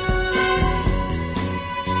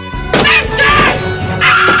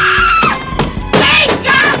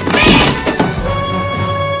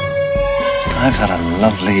 I've had a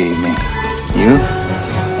lovely evening. You?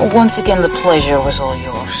 Well, once again, the pleasure was all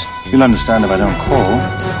yours. You'll understand if I don't call.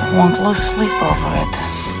 I won't lose sleep over it.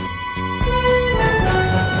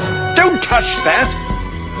 Don't touch that!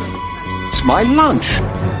 It's my lunch.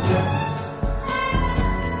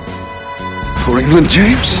 For England,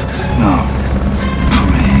 James? No. For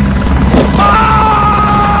me.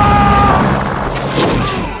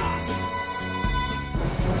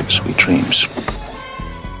 Sweet dreams.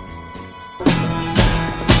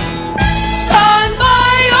 Stand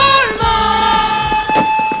by your mark.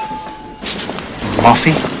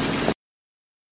 Coffee?